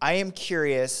 I am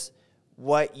curious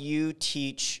what you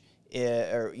teach,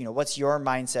 or what's your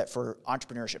mindset for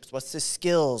entrepreneurship? What's the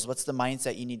skills? What's the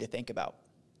mindset you need to think about?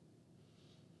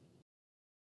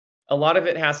 A lot of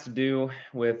it has to do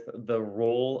with the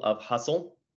role of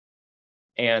hustle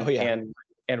and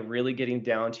really getting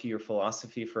down to your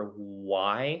philosophy for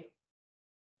why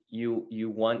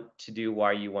you want to do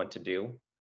why you want to do.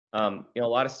 A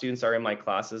lot of students are in my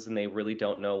classes and they really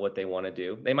don't know what they want to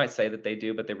do. They might say that they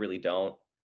do, but they really don't.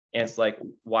 And it's like,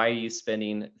 why are you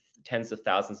spending tens of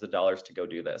thousands of dollars to go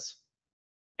do this?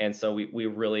 And so we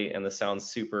really, and this sounds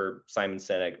super Simon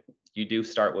Sinek, you do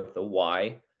start with the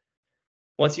why.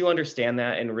 Once you understand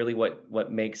that and really what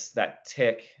makes that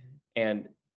tick, and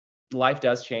life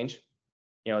does change.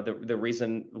 The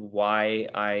reason why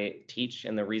I teach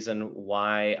and the reason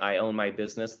why I own my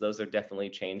business, those are definitely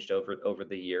changed over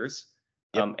the years.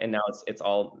 Yep. And now it's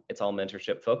all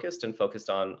mentorship focused and focused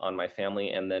on my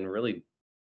family, and then really,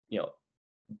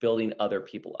 building other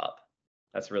people up.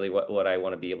 That's really what I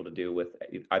want to be able to do with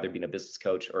either being a business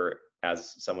coach or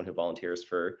as someone who volunteers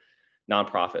for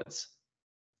nonprofits.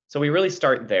 So we really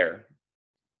start there.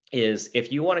 Is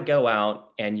if you want to go out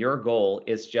and your goal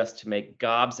is just to make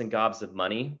gobs and gobs of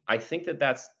money, I think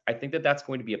that's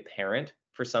going to be apparent.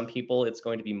 For some people, it's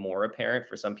going to be more apparent.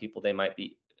 For some people, they might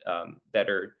be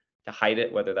better to hide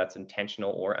it, whether that's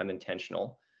intentional or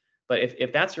unintentional. But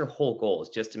if that's your whole goal, is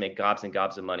just to make gobs and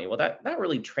gobs of money, well, that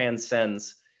really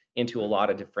transcends into a lot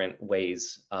of different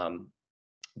ways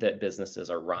that businesses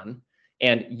are run.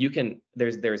 And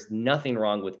there's nothing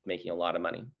wrong with making a lot of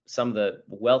money. Some of the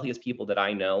wealthiest people that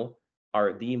I know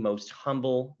are the most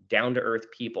humble, down-to-earth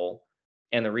people.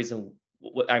 And the reason,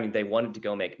 they wanted to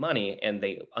go make money, and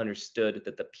they understood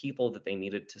that the people that they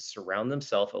needed to surround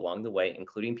themselves along the way,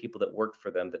 including people that worked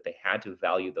for them, that they had to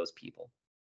value those people.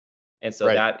 And so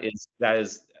that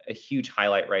is a huge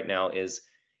highlight right now, is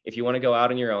if you want to go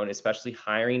out on your own, especially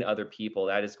hiring other people,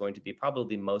 that is going to be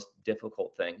probably the most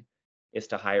difficult thing, is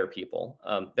to hire people.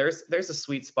 There's a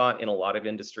sweet spot in a lot of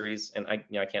industries, and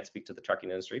I can't speak to the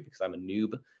trucking industry because I'm a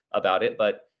noob about it,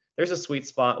 but there's a sweet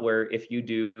spot where if you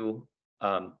do,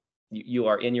 you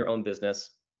are in your own business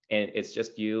and it's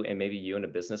just you and maybe you and a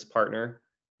business partner,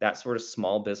 that sort of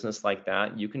small business like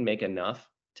that, you can make enough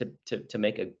to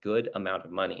make a good amount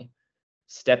of money.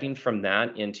 Stepping from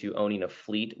that into owning a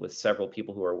fleet with several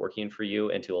people who are working for you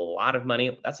into a lot of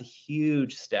money, that's a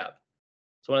huge step.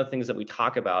 So one of the things that we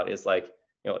talk about is like,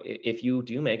 if you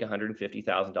do make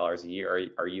 $150,000 a year,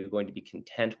 are you going to be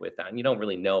content with that? And you don't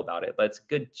really know about it, but it's a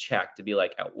good check to be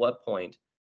like, at what point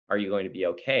are you going to be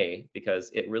okay?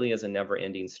 Because it really is a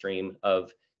never-ending stream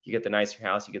of, you get the nicer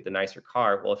house, you get the nicer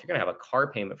car. Well, if you're going to have a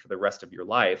car payment for the rest of your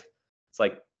life, it's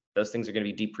like those things are going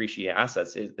to be depreciated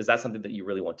assets. Is that something that you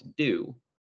really want to do?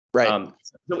 Right.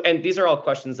 And these are all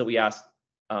questions that we ask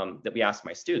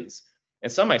my students. And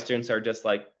some of my students are just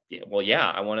like, well, yeah,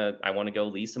 I want to go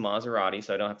lease a Maserati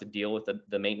so I don't have to deal with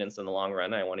the maintenance in the long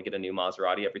run. I want to get a new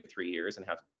Maserati every 3 years and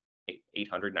have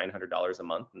 $800, $900 a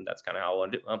month. And that's kind of how I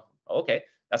want to do it. Okay,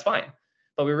 that's fine.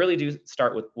 But we really do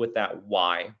start with that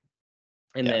why.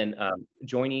 And then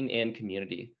joining in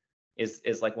community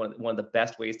is like one of the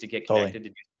best ways to get connected, to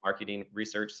do marketing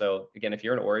research. So again, if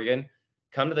you're in Oregon,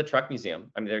 come to the Truck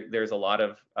Museum. There's a lot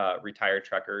of retired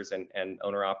truckers and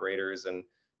owner operators and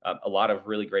a lot of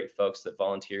really great folks that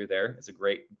volunteer there. It's a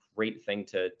great thing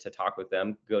to talk with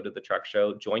them. Go to the truck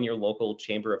show, join your local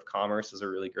chamber of commerce is a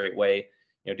really great way.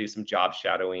 Do some job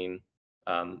shadowing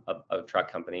of a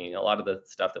truck company. A lot of the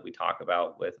stuff that we talk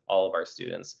about with all of our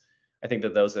students, I think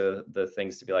that those are the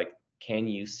things to be like, can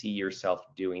you see yourself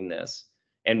doing this?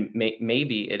 And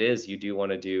maybe it is, you do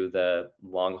want to do the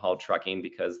long haul trucking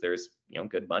because there's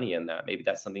good money in that. Maybe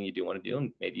that's something you do want to do,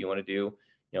 and maybe you want to do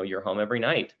you're home every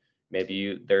night.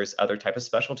 Maybe there's other type of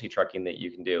specialty trucking that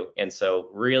you can do. And so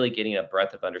really getting a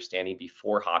breadth of understanding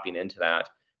before hopping into that,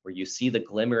 where you see the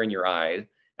glimmer in your eye.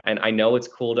 And I know it's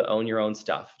cool to own your own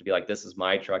stuff, to be like, this is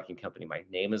my trucking company, my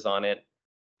name is on it.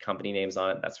 company names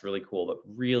on it. That's really cool, but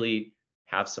really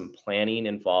have some planning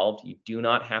involved. You do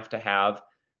not have to have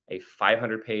a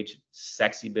 500-page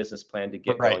sexy business plan to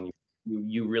get going.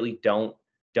 You really don't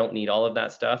need all of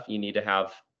that stuff. You need to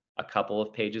have a couple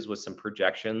of pages with some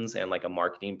projections and like a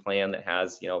marketing plan that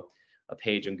has, a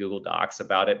page in Google Docs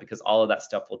about it, because all of that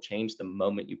stuff will change the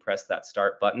moment you press that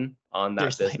start button on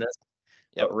that business.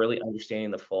 Yep. But really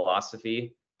understanding the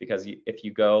philosophy, because if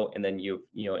you go and then you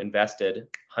invested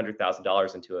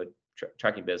 $100,000 into a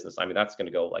trucking business, I mean, that's going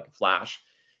to go like a flash.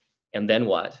 And then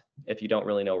what? If you don't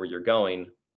really know where you're going,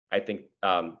 I think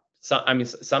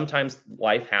sometimes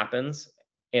life happens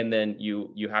and then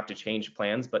you have to change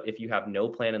plans. But if you have no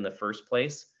plan in the first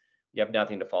place, you have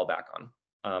nothing to fall back on.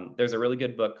 There's a really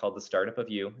good book called The Startup of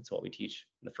You. It's what we teach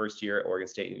in the first year at Oregon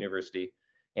State University.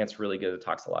 And it's really good. It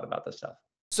talks a lot about this stuff.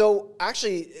 So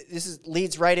actually,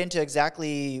 leads right into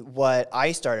exactly what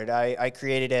I started. I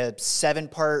created a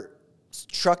 7-part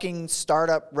trucking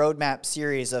startup roadmap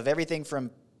series of everything from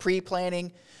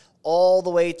pre-planning all the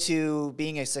way to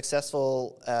being a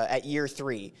successful at year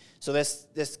 3. So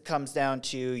this comes down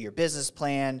to your business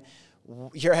plan,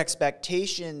 your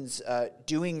expectations,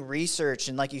 doing research,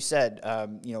 and like you said,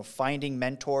 finding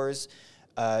mentors.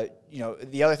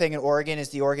 The other thing in Oregon is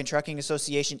the Oregon Trucking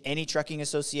Association, any trucking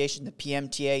association, the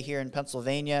PMTA here in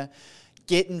Pennsylvania.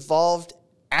 Get involved,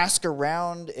 ask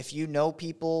around. If you know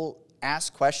people,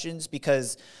 ask questions,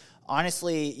 because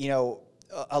honestly,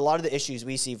 a lot of the issues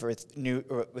we see with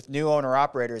new owner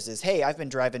operators is, hey, I've been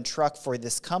driving truck for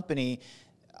this company.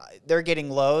 They're getting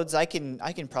loads. I can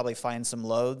probably find some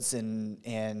loads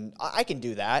and I can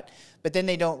do that. But then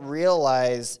they don't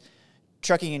realize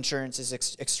trucking insurance is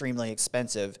extremely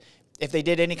expensive. If they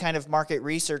did any kind of market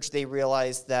research, they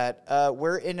realized that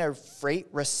we're in a freight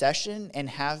recession and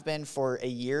have been for a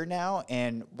year now.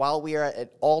 And while we are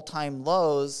at all-time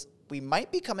lows, we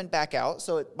might be coming back out.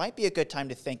 So it might be a good time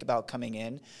to think about coming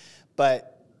in.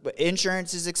 But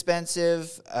insurance is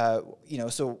expensive.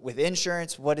 So with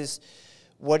insurance, what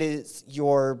is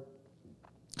your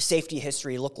safety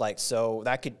history look like? So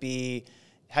that could be,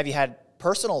 have you had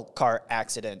personal car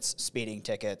accidents, speeding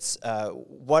tickets?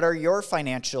 What are your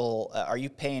financial, are you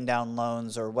paying down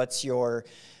loans, or what's your,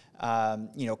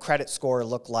 credit score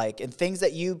look like? And things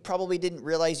that you probably didn't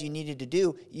realize you needed to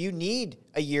do. You need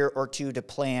a year or two to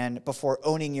plan before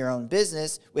owning your own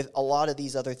business, with a lot of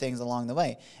these other things along the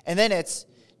way. And then it's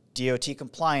DOT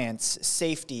compliance,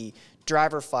 safety,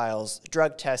 driver files,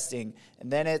 drug testing,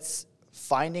 and then it's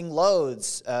finding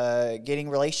loads, getting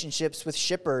relationships with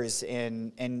shippers,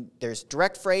 and there's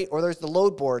direct freight, or there's the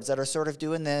load boards that are sort of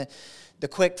doing the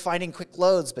finding quick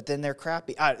loads, but then they're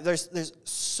crappy. There's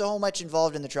so much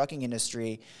involved in the trucking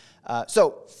industry.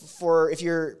 So if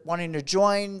you're wanting to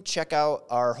join, check out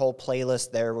our whole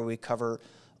playlist there where we cover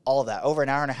all of that. Over an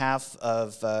hour and a half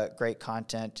of great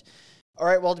content. All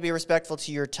right, well, to be respectful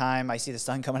to your time, I see the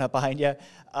sun coming up behind you.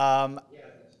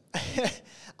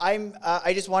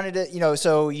 I just wanted to,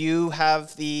 so you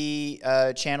have the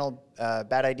channel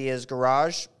Bad Ideas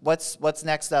Garage. What's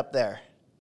next up there?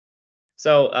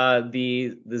 So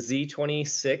the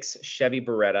Z26 Chevy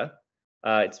Beretta,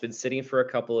 it's been sitting for a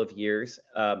couple of years.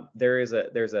 There's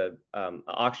a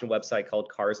auction website called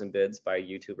Cars and Bids by a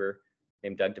YouTuber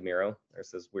named Doug DeMiro. There's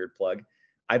this weird plug.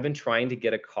 I've been trying to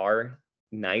get a car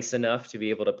nice enough to be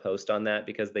able to post on that,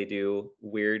 because they do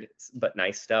weird but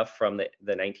nice stuff from the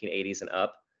 1980s and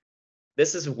up.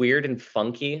 This is weird and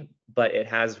funky, but it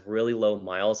has really low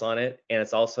miles on it, and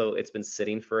it's been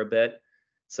sitting for a bit.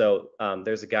 So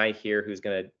there's a guy here who's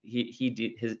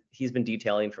he's been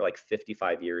detailing for like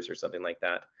 55 years or something like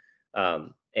that,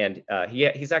 and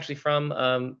he's actually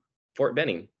from Fort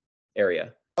Benning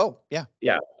area. Oh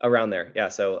yeah, around there. Yeah,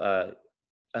 so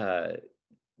a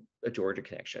Georgia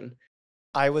connection.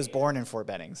 I was born in Fort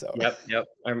Benning, so yep,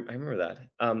 I remember that.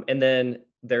 And then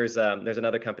there's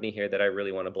another company here that I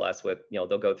really want to bless with. They'll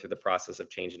go through the process of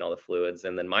changing all the fluids,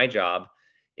 and then my job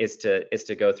is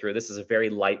to go through. This is a very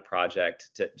light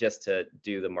project to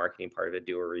do the marketing part of it,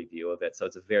 do a review of it. So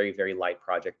it's a very, very light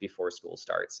project before school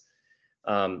starts.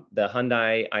 The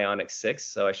Hyundai Ioniq 6.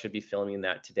 So I should be filming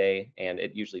that today, and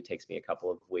it usually takes me a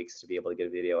couple of weeks to be able to get a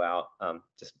video out,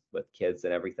 just with kids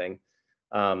and everything.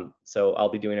 So I'll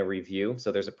be doing a review.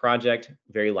 So there's a project,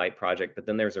 very light project, but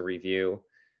then there's a review.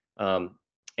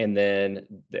 And then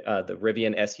the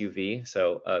Rivian SUV.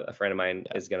 So a friend of mine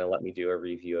is going to let me do a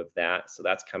review of that. So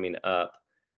that's coming up.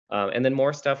 And then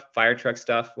more stuff, fire truck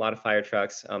stuff, a lot of fire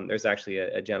trucks. There's actually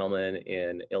a gentleman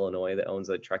in Illinois that owns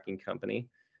a trucking company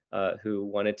who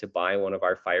wanted to buy one of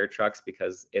our fire trucks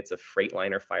because it's a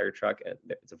Freightliner fire truck.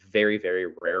 It's a very, very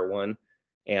rare one.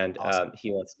 And Awesome.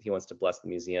 he wants to bless the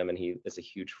museum, and he is a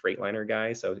huge Freightliner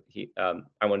guy. So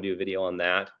I want to do a video on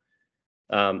that.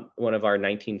 One of our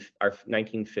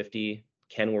 1950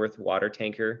 Kenworth water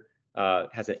tanker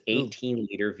has an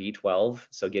 18-liter V12.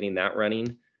 So getting that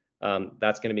running,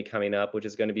 that's going to be coming up, which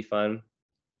is going to be fun.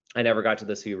 I never got to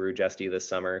the Subaru Jesty this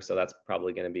summer, so that's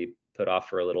probably going to be put off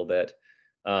for a little bit.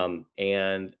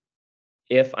 And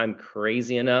if I'm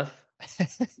crazy enough,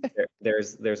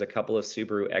 there's a couple of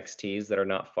Subaru XTs that are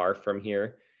not far from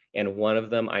here, and one of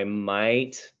them I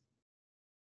might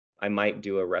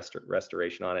do a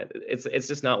restoration on it. It's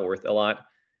just not worth a lot,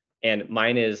 and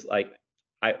mine is like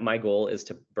my goal is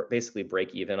to basically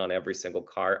break even on every single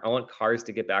car. I want cars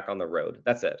to get back on the road.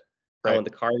 That's it. Right. I want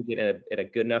the car to get in a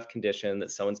good enough condition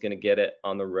that someone's going to get it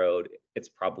on the road. It's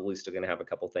probably still going to have a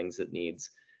couple things it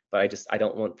needs, but I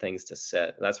don't want things to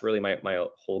sit. That's really my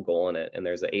whole goal in it. And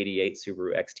there's an 88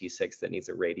 Subaru XT6 that needs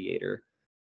a radiator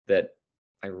that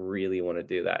I really want to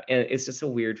do that. And it's just a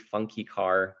weird, funky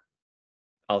car.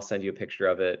 I'll send you a picture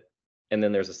of it. And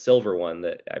then there's a silver one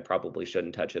that I probably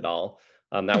shouldn't touch at all.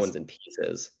 That one's in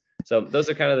pieces. So those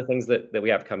are kind of the things that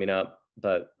we have coming up.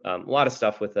 But a lot of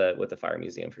stuff with the fire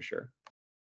museum for sure.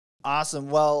 Awesome.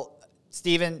 Well,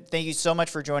 Stephen, thank you so much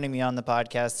for joining me on the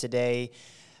podcast today.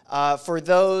 For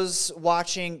those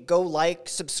watching, go like,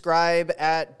 subscribe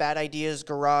at Bad Ideas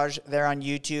Garage there on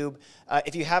YouTube.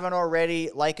 If you haven't already,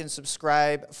 like and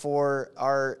subscribe for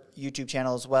our YouTube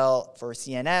channel as well for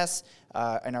CNS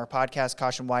and our podcast,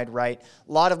 Caution Wide Right.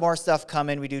 A lot of more stuff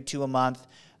coming. We do 2 a month.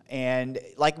 And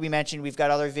like we mentioned, we've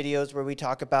got other videos where we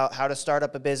talk about how to start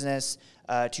up a business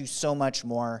to so much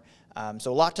more. So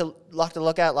a lot to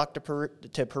look at, a lot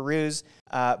to peruse.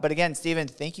 But again, Stephen,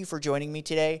 thank you for joining me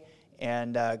today,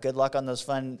 and good luck on those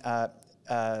fun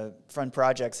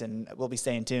projects, and we'll be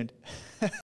staying tuned.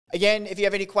 Again, if you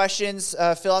have any questions,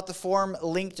 fill out the form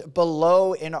linked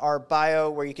below in our bio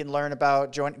where you can learn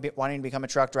about wanting to become a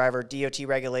truck driver, DOT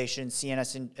regulations,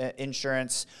 CNS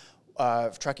insurance,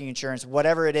 trucking insurance,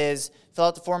 whatever it is. Fill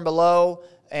out the form below.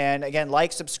 And again,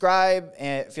 like, subscribe,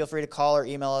 and feel free to call or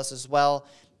email us as well.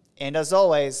 And as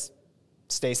always,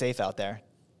 stay safe out there.